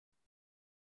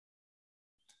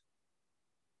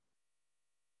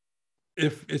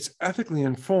 If it's ethically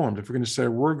informed, if we're going to say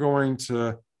we're going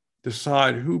to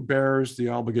decide who bears the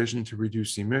obligation to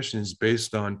reduce emissions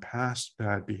based on past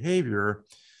bad behavior,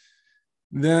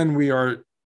 then we are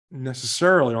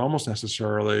necessarily, almost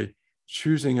necessarily,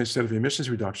 choosing a set of emissions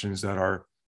reductions that are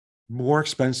more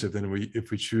expensive than if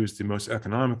we choose the most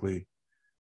economically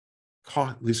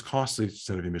least costly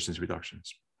set of emissions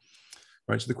reductions.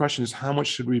 Right. So the question is, how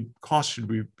much cost should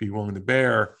we be willing to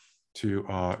bear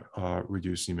to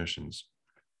reduce emissions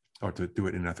or to do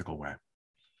it in an ethical way?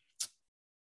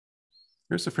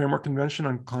 Here's the Framework Convention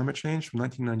on Climate Change from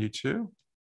 1992.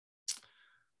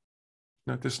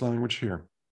 Note this language here.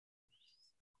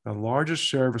 The largest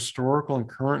share of historical and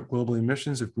current global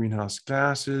emissions of greenhouse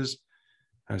gases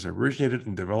has originated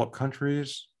in developed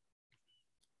countries.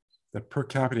 The per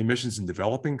capita emissions in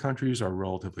developing countries are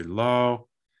relatively low,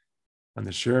 and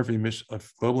the share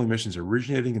of global emissions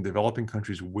originating in developing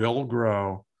countries will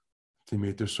grow to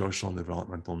meet their social and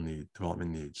development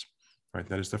needs. Right?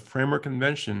 That is the Framework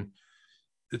Convention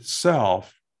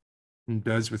itself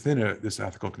embeds within it this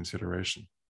ethical consideration.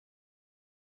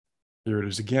 Here it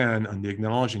is again on the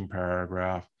acknowledging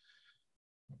paragraph.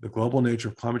 The global nature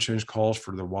of climate change calls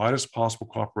for the widest possible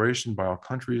cooperation by all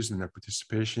countries in their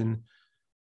participation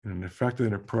in an effective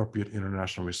and appropriate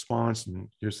international response. And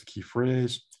here's the key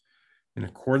phrase: in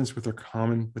accordance with their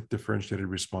common but differentiated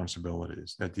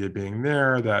responsibilities. The idea being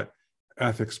there that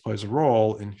ethics plays a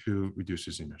role in who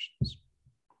reduces emissions.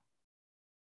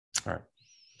 All right.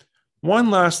 One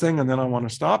last thing, and then I want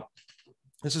to stop.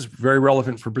 This is very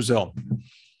relevant for Brazil.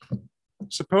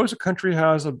 Suppose a country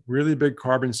has a really big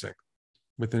carbon sink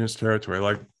within its territory,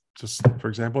 like just, for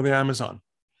example, the Amazon.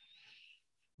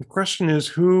 The question is,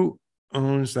 who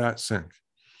owns that sink?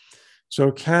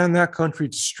 So can that country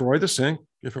destroy the sink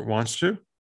if it wants to,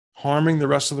 harming the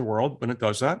rest of the world when it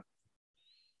does that?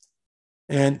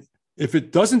 And if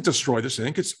it doesn't destroy the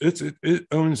sink, it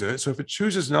owns it. So if it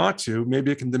chooses not to,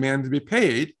 maybe it can demand to be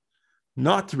paid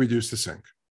not to reduce the sink,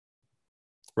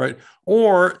 right?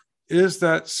 Or is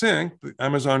that sink, the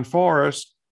Amazon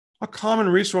forest, a common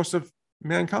resource of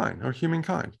mankind or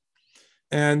humankind?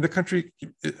 And the country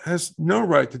has no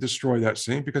right to destroy that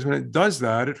sink, because when it does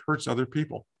that, it hurts other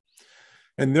people.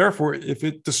 And therefore, if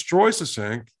it destroys the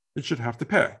sink, it should have to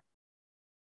pay.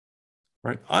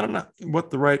 Right? I don't know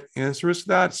what the right answer is to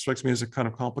that. It strikes me as a kind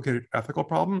of complicated ethical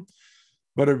problem,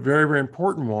 but a very, very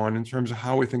important one in terms of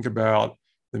how we think about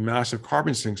the massive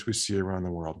carbon sinks we see around the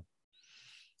world.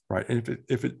 Right? And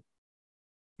if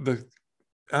the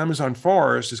Amazon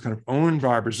forest is kind of owned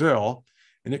by Brazil,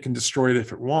 and it can destroy it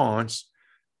if it wants,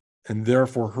 and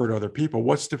therefore hurt other people,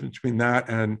 what's the difference between that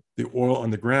and the oil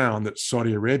on the ground that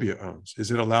Saudi Arabia owns?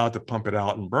 Is it allowed to pump it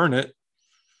out and burn it?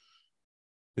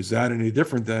 Is that any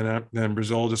different than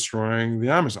Brazil destroying the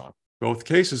Amazon? Both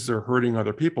cases, they're hurting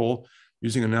other people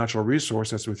using a natural resource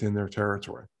that's within their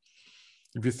territory.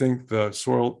 If you think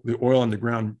the oil on the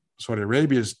ground, Saudi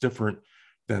Arabia is different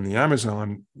than the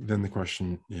Amazon, then the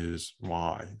question is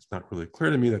why? It's not really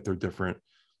clear to me that they're different,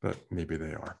 but maybe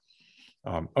they are.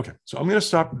 Okay, so I'm going to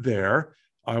stop there.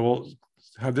 I will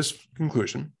have this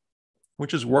conclusion,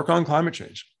 which is work on climate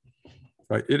change.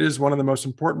 Right? It is one of the most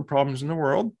important problems in the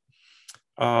world.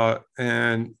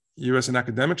 And you as an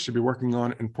academic should be working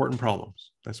on important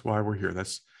problems. That's why we're here.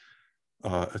 That's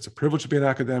It's a privilege to be an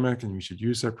academic, and you should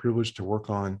use that privilege to work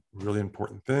on really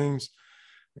important things.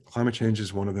 Climate change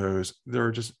is one of those. There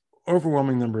are just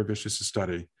overwhelming number of issues to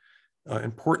study.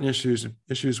 Important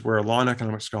issues where law and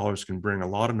economic scholars can bring a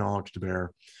lot of knowledge to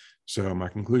bear. So my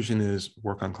conclusion is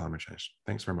work on climate change.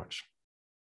 Thanks very much.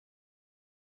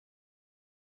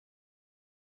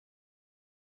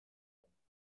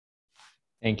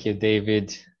 Thank you,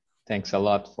 David. Thanks a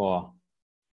lot for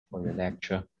your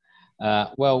lecture.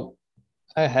 Well,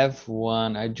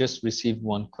 I just received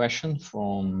one question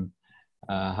from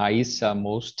Raissa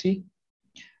Mosti.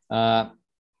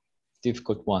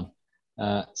 Difficult one.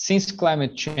 Since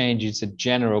climate change is a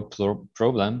general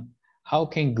problem, how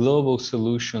can global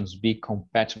solutions be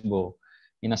compatible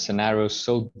in a scenario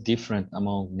so different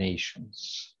among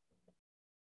nations?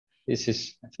 I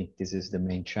think this is the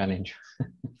main challenge.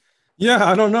 Yeah,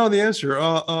 I don't know the answer.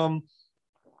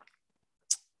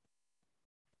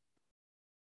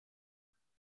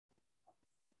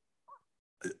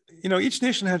 Each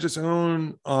nation has its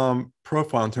own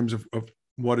profile in terms of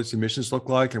what its emissions look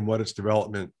like and what its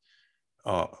development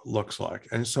looks like.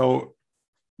 And so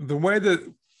the way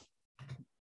that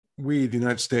we, the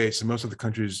United States, and most of the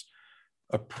countries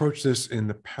approach this in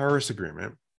the Paris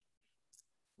Agreement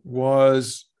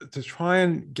was to try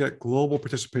and get global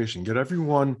participation, get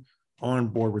everyone on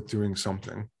board with doing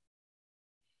something,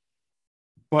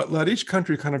 but let each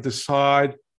country kind of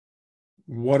decide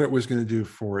what it was going to do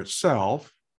for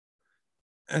itself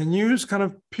and use kind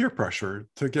of peer pressure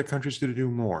to get countries to do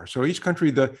more. So each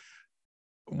country, the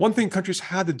one thing countries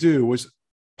had to do was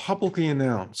publicly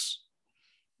announce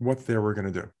what they were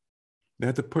going to do. They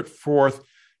had to put forth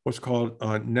what's called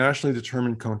nationally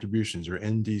determined contributions, or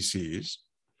NDCs,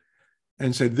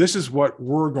 and say, this is what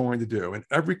we're going to do. And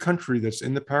every country that's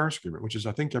in the Paris Agreement, which is,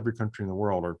 I think, every country in the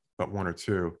world, or but one or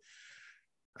two,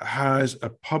 has a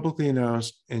publicly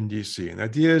announced NDC. And the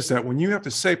idea is that when you have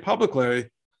to say publicly,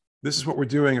 this is what we're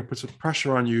doing, it puts a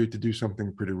pressure on you to do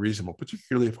something pretty reasonable,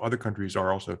 particularly if other countries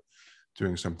are also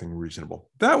doing something reasonable.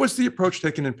 That was the approach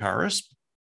taken in Paris.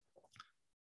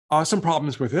 Some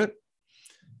problems with it.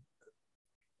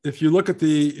 If you look at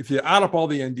if you add up all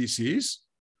the NDCs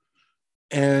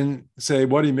and say,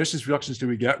 what emissions reductions do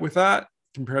we get with that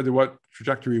compared to what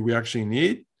trajectory we actually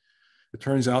need? It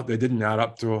turns out they didn't add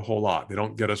up to a whole lot. They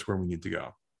don't get us where we need to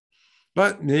go.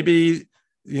 But maybe,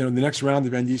 the next round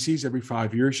of NDCs every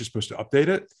 5 years, you're supposed to update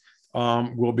it,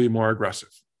 will be more aggressive.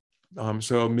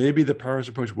 So maybe the Paris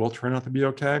approach will turn out to be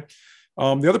okay.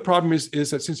 The other problem is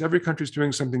that since every country is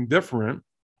doing something different,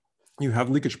 you have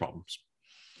leakage problems,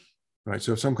 right?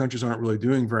 So if some countries aren't really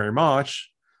doing very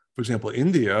much, for example,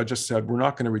 India just said, we're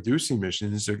not going to reduce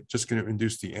emissions, they're just going to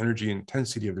reduce the energy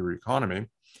intensity of their economy,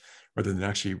 rather than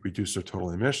actually reduce their total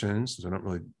emissions. So they're not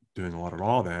really doing a lot at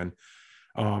all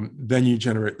then you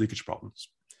generate leakage problems.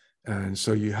 And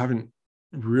so you haven't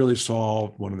really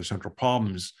solved one of the central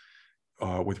problems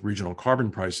with regional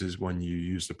carbon prices when you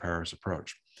use the Paris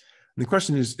approach. And the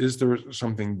question is there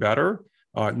something better?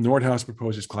 Nordhaus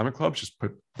proposes climate clubs, just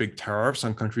put big tariffs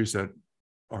on countries that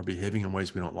are behaving in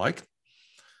ways we don't like.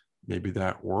 Maybe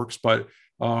that works. But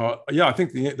yeah, I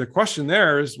think the question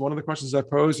there is one of the questions I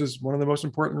pose is one of the most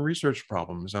important research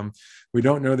problems. We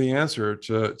don't know the answer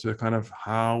to kind of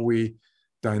how we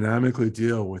dynamically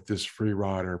deal with this free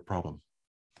rider problem.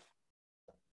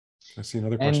 I see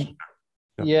another question.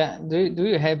 Yeah, do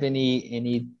you have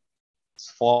any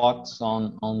thoughts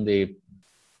on the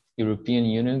European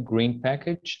Union Green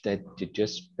Package that you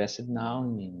just passed now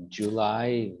in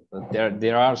July? But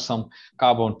there are some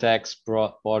carbon tax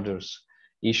borders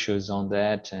issues on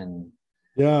that, and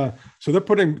yeah, so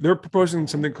they're proposing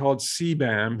something called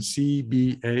CBAM,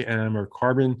 or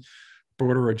Carbon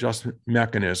Border Adjustment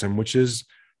Mechanism, which is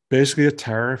basically a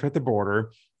tariff at the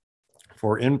border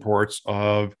for imports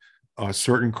of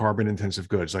certain carbon intensive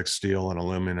goods like steel and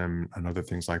aluminum and other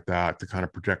things like that to kind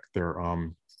of protect their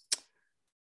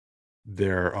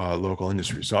local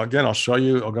industry. So again, I'll show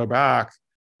you, I'll go back.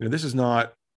 This is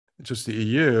not just the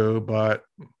EU, but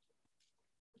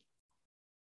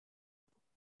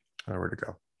where to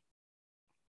go?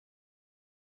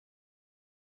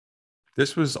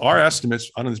 This was our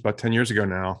estimates. I don't know, it's about 10 years ago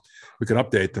now. We could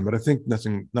update them, but I think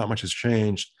not much has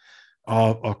changed.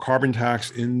 A carbon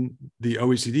tax in the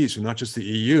OECD, so not just the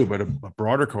EU, but a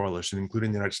broader coalition,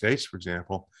 including the United States, for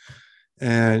example.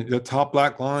 And the top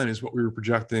black line is what we were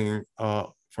projecting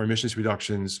for emissions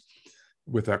reductions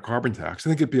with that carbon tax. I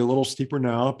think it'd be a little steeper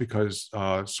now because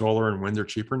solar and wind are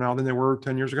cheaper now than they were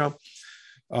 10 years ago.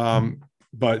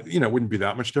 But it wouldn't be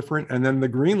that much different. And then the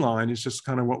green line is just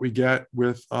kind of what we get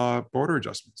with border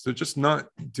adjustments. They're just not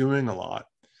doing a lot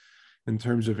in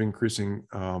terms of increasing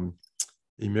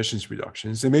emissions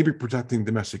reductions. They may be protecting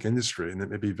domestic industry, and that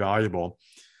may be valuable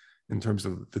in terms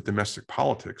of the domestic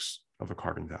politics of a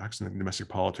carbon tax. And the domestic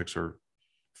politics are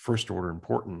first order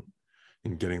important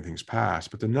in getting things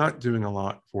passed, but they're not doing a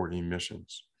lot for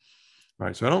emissions,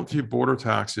 right? So I don't view border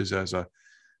taxes as a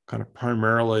kind of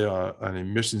primarily an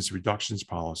emissions reductions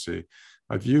policy.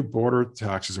 I view border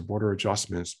taxes or border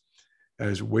adjustments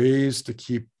as ways to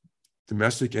keep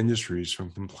domestic industries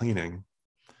from complaining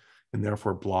and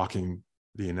therefore blocking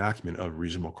the enactment of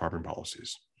reasonable carbon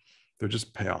policies. They're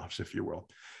just payoffs, if you will.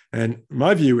 And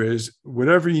my view is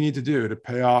whatever you need to do to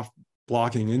pay off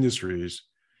blocking industries,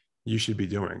 you should be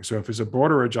doing. So if it's a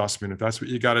border adjustment, if that's what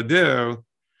you got to do,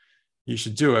 you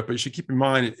should do it. But you should keep in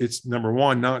mind, it's number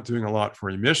one, not doing a lot for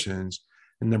emissions.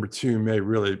 And number two, may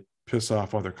really piss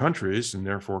off other countries and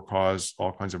therefore cause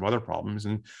all kinds of other problems.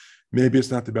 And maybe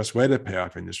it's not the best way to pay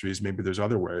off industries. Maybe there's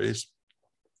other ways.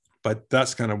 But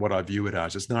that's kind of what I view it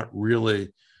as. It's not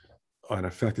really an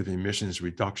effective emissions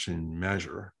reduction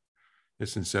measure.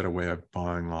 It's instead a way of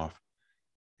buying off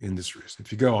industries.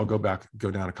 If you go, I'll go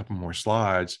down a couple more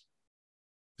slides.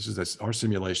 This is our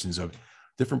simulations of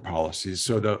different policies.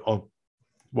 So I'll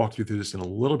walk you through this in a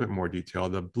little bit more detail.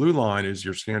 The blue line is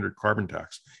your standard carbon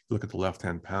tax. You look at the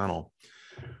left-hand panel.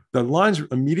 The lines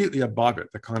immediately above it,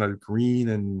 the kind of green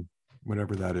and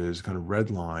whatever that is, kind of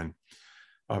red line,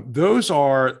 those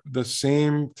are the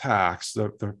same tax,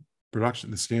 the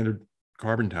standard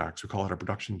carbon tax, we call it a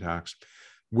production tax,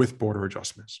 with border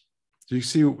adjustments. So you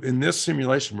see in this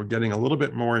simulation, we're getting a little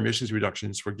bit more emissions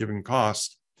reductions for given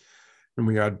cost when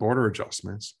we add border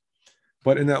adjustments.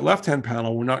 But in that left-hand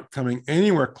panel, we're not coming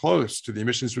anywhere close to the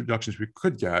emissions reductions we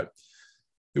could get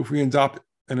if we adopt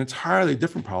an entirely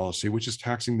different policy, which is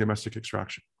taxing domestic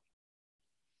extraction.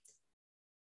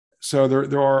 So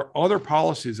there are other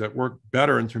policies that work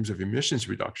better in terms of emissions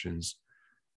reductions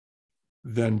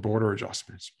than border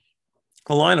adjustments.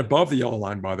 The line above the yellow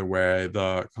line, by the way,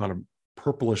 the kind of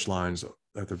purplish lines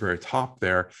at the very top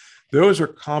there, those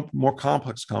are more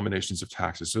complex combinations of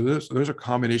taxes. So those are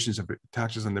combinations of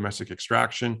taxes on domestic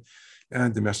extraction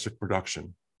and domestic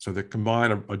production. So they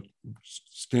combine a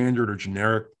standard or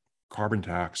generic carbon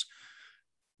tax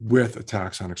with a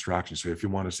tax on extraction. So if you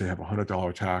want to say have a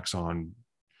 $100 tax on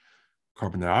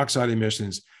carbon dioxide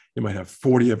emissions, you might have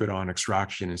 40 of it on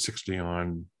extraction and 60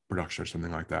 on production or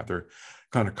something like that. They're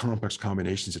kind of complex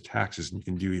combinations of taxes, and you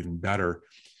can do even better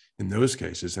in those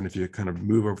cases. And if you kind of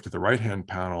move over to the right-hand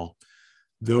panel,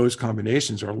 those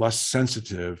combinations are less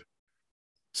sensitive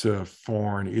to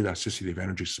foreign elasticity of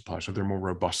energy supply. So they're more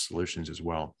robust solutions as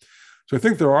well. So I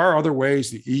think there are other ways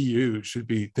the EU should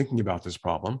be thinking about this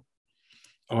problem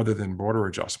other than border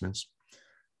adjustments.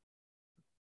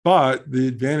 But the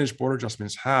advantage border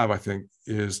adjustments have, I think,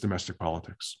 is domestic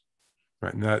politics,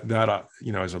 right? And that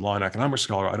you know, as a law and economics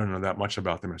scholar, I don't know that much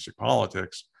about domestic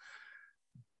politics,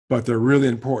 but they're really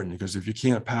important because if you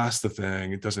can't pass the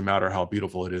thing, it doesn't matter how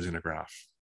beautiful it is in a graph.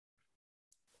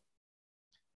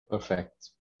 Perfect.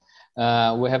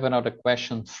 We have another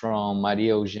question from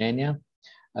Maria Eugenia.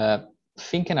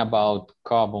 Thinking about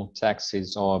carbon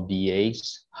taxes or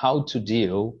BAs, how to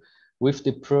deal with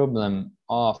the problem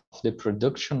of the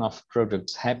production of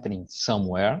products happening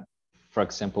somewhere, for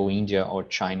example, India or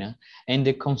China, and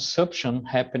the consumption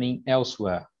happening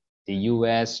elsewhere, the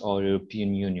US or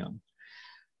European Union.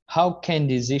 How can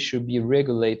this issue be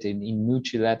regulated in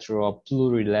multilateral or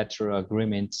plurilateral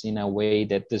agreements in a way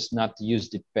that does not use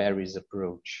the Paris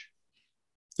approach?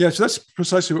 Yeah, so that's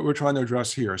precisely what we're trying to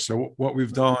address here. So what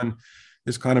we've done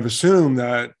is kind of assume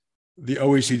that the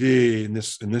OECD in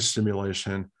this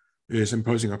simulation is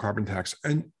imposing a carbon tax,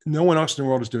 and no one else in the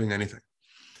world is doing anything.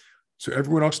 So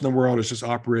everyone else in the world is just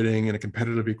operating in a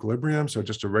competitive equilibrium, so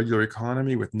just a regular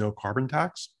economy with no carbon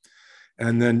tax.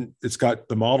 And then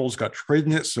the model's got trade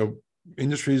in it, so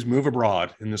industries move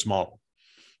abroad in this model,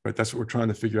 right? That's what we're trying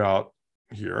to figure out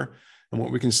here. And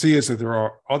what we can see is that there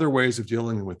are other ways of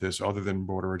dealing with this other than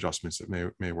border adjustments that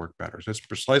may work better. So that's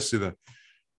precisely the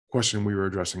question we were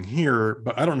addressing here,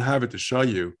 but I don't have it to show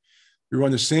you. We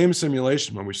run the same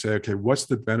simulation when we say, okay, what's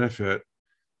the benefit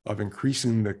of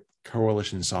increasing the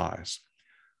coalition size?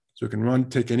 So we can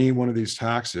take any one of these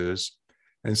taxes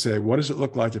and say, what does it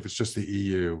look like if it's just the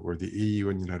EU or the EU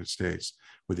and the United States,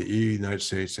 or the EU, United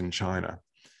States and China,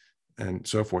 and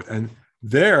so forth. And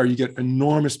there you get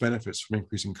enormous benefits from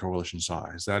increasing coalition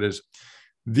size. That is,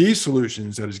 these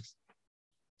solutions that is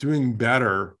doing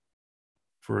better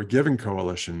for a given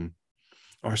coalition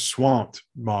are swamped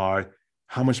by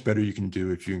how much better you can do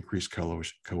if you increase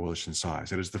coalition size.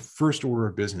 That is the first order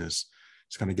of business.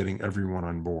 It's kind of getting everyone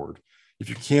on board. If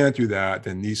you can't do that,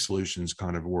 then these solutions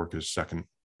kind of work as second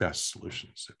best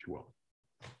solutions, if you will.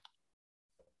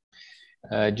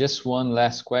 Just one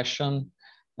last question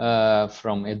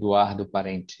from Eduardo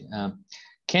Parente.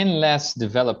 Can less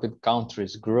developed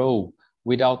countries grow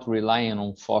without relying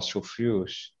on fossil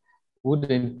fuels?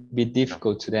 Wouldn't it be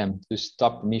difficult to them to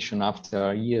stop emission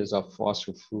after years of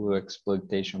fossil fuel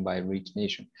exploitation by rich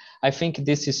nations? I think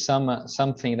this is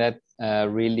something that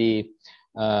really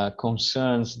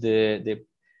concerns the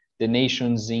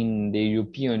nations in the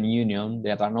European Union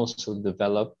that are not so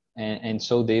developed. And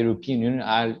so the European Union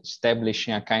are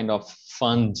establishing a kind of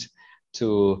fund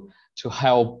to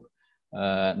help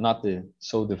not the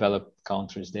so developed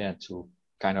countries there, to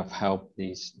kind of help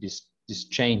this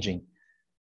changing.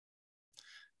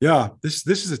 Yeah, this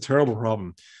is a terrible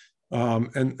problem.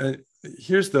 And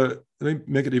here's let me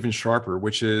make it even sharper,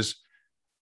 which is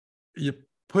you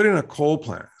put in a coal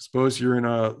plant. Suppose you're in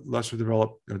a lesser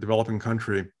developing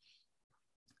country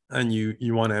and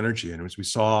you want energy. And as we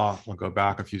saw, I'll go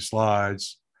back a few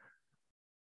slides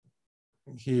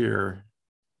here.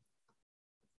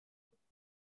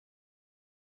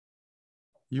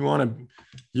 You're on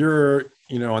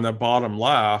the bottom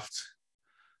left,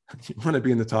 you want to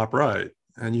be in the top right.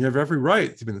 And you have every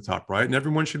right to be in the top right, and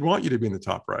everyone should want you to be in the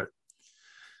top right.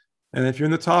 And if you're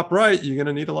in the top right, you're going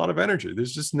to need a lot of energy.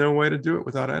 There's just no way to do it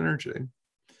without energy.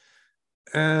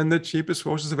 And the cheapest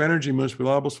sources of energy, most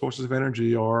reliable sources of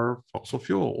energy are fossil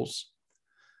fuels.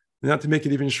 Now, to make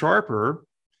it even sharper,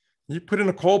 you put in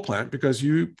a coal plant because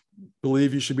you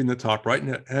believe you should be in the top right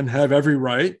and have every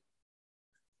right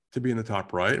to be in the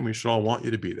top right, and we should all want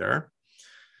you to be there.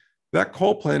 That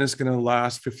coal plant is going to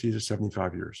last 50 to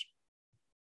 75 years.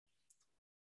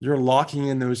 You're locking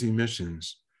in those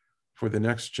emissions for the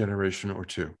next generation or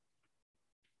two.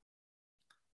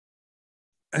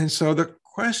 And so the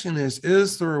question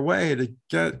is there a way to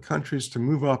get countries to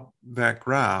move up that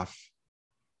graph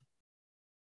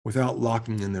without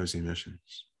locking in those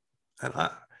emissions? And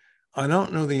I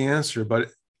don't know the answer,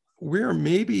 but we're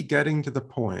maybe getting to the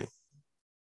point,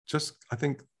 just I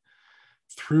think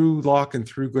through luck and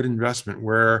through good investment,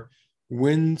 where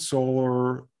wind,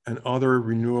 solar, and other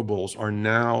renewables are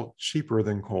now cheaper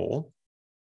than coal,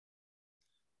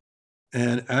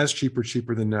 and as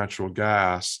cheaper than natural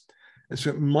gas. And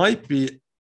so it might be,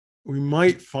 we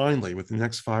might finally, within the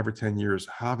next 5 or 10 years,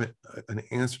 have an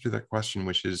answer to that question,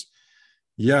 which is,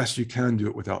 yes, you can do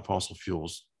it without fossil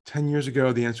fuels. 10 years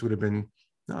ago, the answer would have been,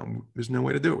 no, there's no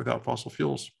way to do it without fossil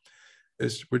fuels.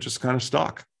 We're just kind of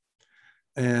stuck.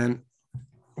 And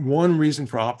one reason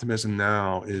for optimism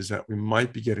now is that we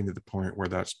might be getting to the point where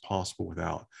that's possible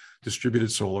without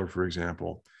distributed solar, for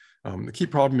example. The key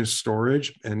problem is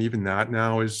storage, and even that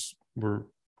now we're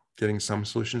getting some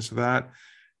solutions to that.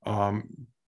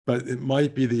 But it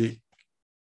might be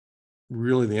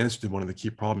really the answer to one of the key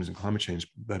problems in climate change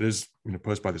that is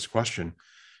posed by this question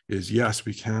is, yes,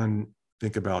 we can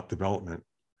think about development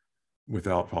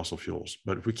without fossil fuels.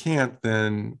 But if we can't,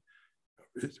 then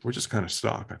we're just kind of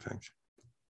stuck, I think.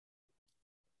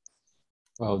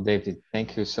 Well, David,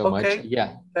 thank you so much.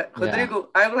 Yeah. Rodrigo,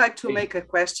 I would like to make a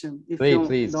question, if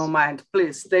you don't mind.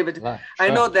 Please, David. Sure. I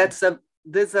know there's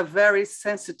a very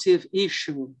sensitive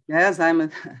issue. Yes,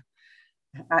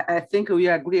 I think we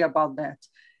agree about that.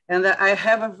 And I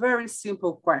have a very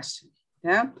simple question.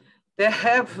 Yeah, there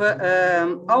have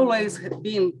always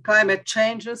been climate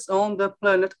changes on the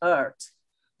planet Earth.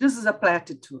 This is a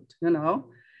platitude,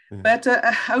 But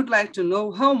I would like to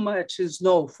know how much is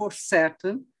known for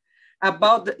certain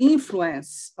about the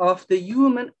influence of the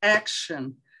human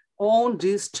action on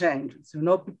these changes,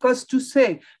 because to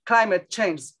say climate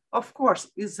change, of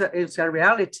course, is a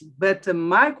reality, but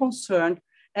my concern,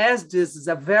 as this is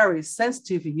a very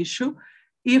sensitive issue,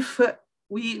 if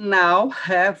we now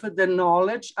have the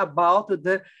knowledge about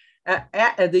the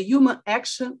human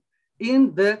action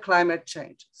in the climate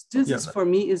changes. This is, for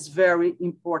me, is very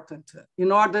important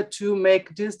in order to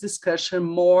make this discussion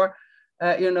more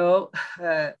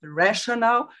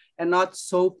rational and not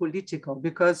so political,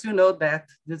 because that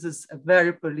this is a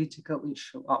very political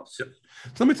issue also. Yeah.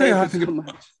 So let me tell you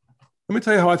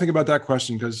how I think about that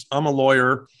question, because I'm a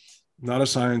lawyer, not a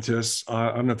scientist.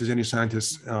 I don't know if there's any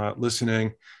scientists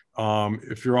listening.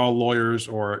 If you're all lawyers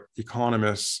or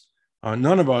economists,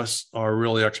 none of us are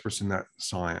really experts in that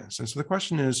science. And so the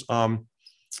question is,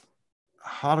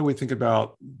 how do we think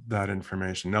about that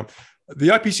information? Now, the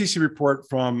IPCC report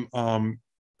from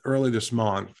early this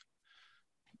month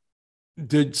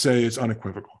did say it's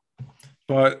unequivocal,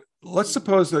 but let's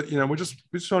suppose that we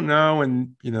just don't know,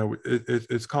 and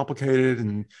it's complicated,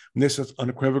 and when this is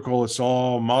unequivocal, it's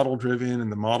all model driven,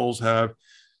 and the models have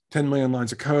 10 million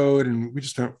lines of code, and we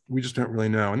just don't really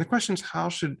know. And the question is, how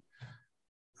should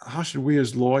we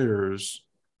as lawyers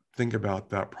think about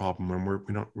that problem when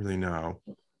we don't really know.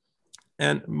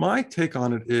 And my take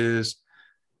on it is,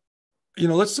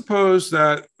 let's suppose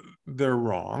that they're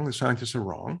wrong, the scientists are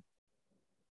wrong.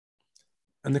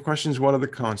 And the question is, what are the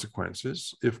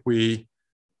consequences if we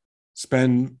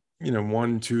spend,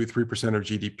 1, 2, 3% of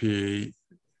GDP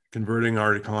converting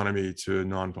our economy to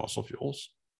non-fossil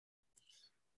fuels?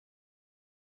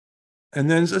 And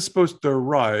then let's suppose they're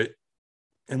right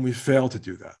and we fail to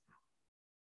do that.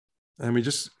 And we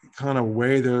just kind of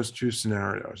weigh those two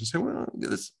scenarios and say, well,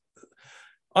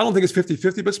 I don't think it's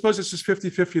 50-50, but suppose it's just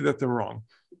 50-50 that they're wrong.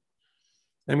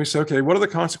 And we say, okay, what are the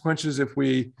consequences if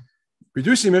we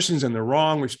reduce emissions and they're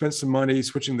wrong? We've spent some money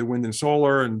switching to wind and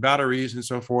solar and batteries and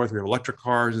so forth. We have electric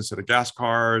cars instead of gas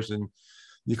cars, and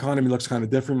the economy looks kind of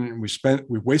different.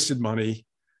 We wasted money,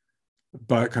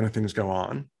 but kind of things go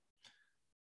on.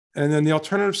 And then the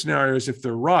alternative scenario is if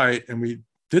they're right and we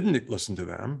didn't listen to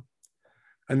them,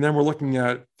 and then we're looking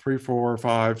at 3, 4,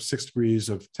 5, 6 degrees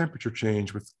of temperature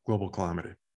change with global calamity.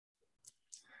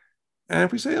 And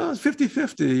if we say, oh, it's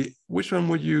 50-50, which one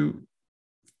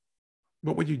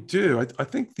what would you do? I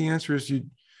think the answer is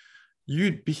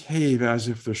you'd behave as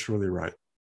if they're surely right.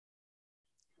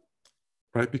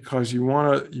 Right? Because you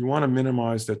want to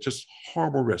minimize that just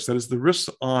horrible risk. That is the risks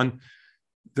on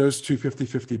those two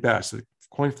 50-50 bets. The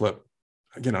coin flip,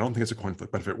 again, I don't think it's a coin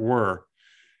flip, but if it were,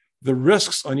 the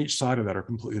risks on each side of that are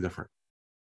completely different.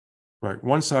 Right?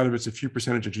 One side of it's a few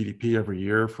percentage of GDP every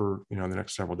year for the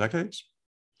next several decades.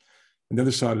 And the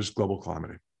other side is global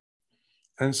calamity.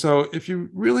 And so if you're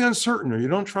really uncertain or you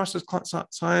don't trust the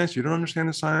science, you don't understand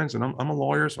the science, and I'm a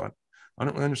lawyer, so I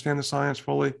don't really understand the science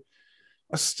fully,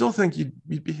 I still think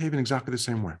you'd behave in exactly the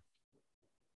same way.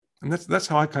 And that's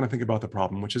how I kind of think about the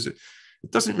problem, which is it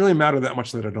doesn't really matter that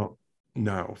much that I don't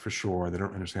know for sure, they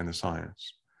don't understand the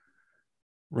science.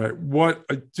 Right. What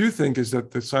I do think is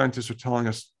that the scientists are telling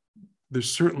us there's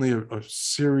certainly a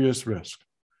serious risk,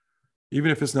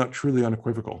 even if it's not truly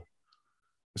unequivocal,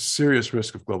 a serious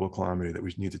risk of global calamity that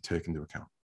we need to take into account.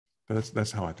 But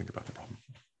that's how I think about the problem.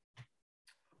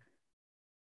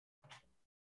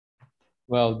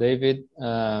 Well, David,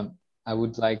 I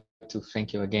would like to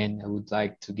thank you again. I would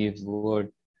like to give the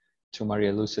word to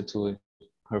Maria Lucia to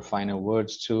her final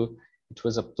words too. It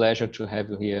was a pleasure to have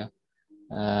you here.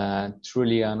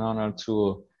 Truly an honor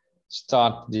to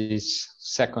start this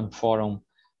second forum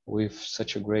with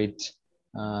such a great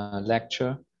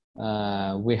lecture.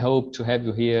 We hope to have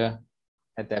you here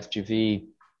at FGV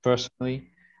personally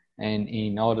and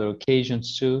in other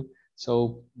occasions too.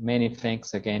 So many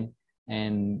thanks again.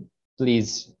 And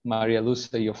please, Maria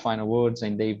Lucia, your final words,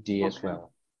 and Dave D as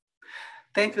well.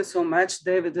 Thank you so much,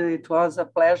 David. It was a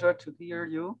pleasure to hear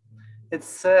you.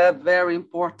 It's a very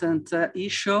important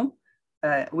issue.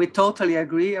 We totally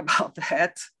agree about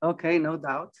that. Okay, no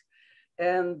doubt.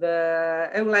 And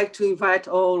I would like to invite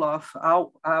all of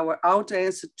our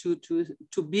audience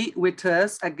to be with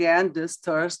us again this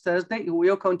Thursday.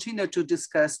 We'll continue to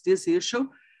discuss this issue.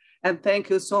 And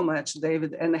thank you so much,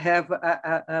 David, and have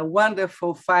a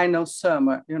wonderful final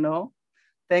summer,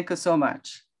 Thank you so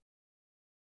much.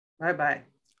 Bye-bye.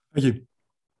 Thank you.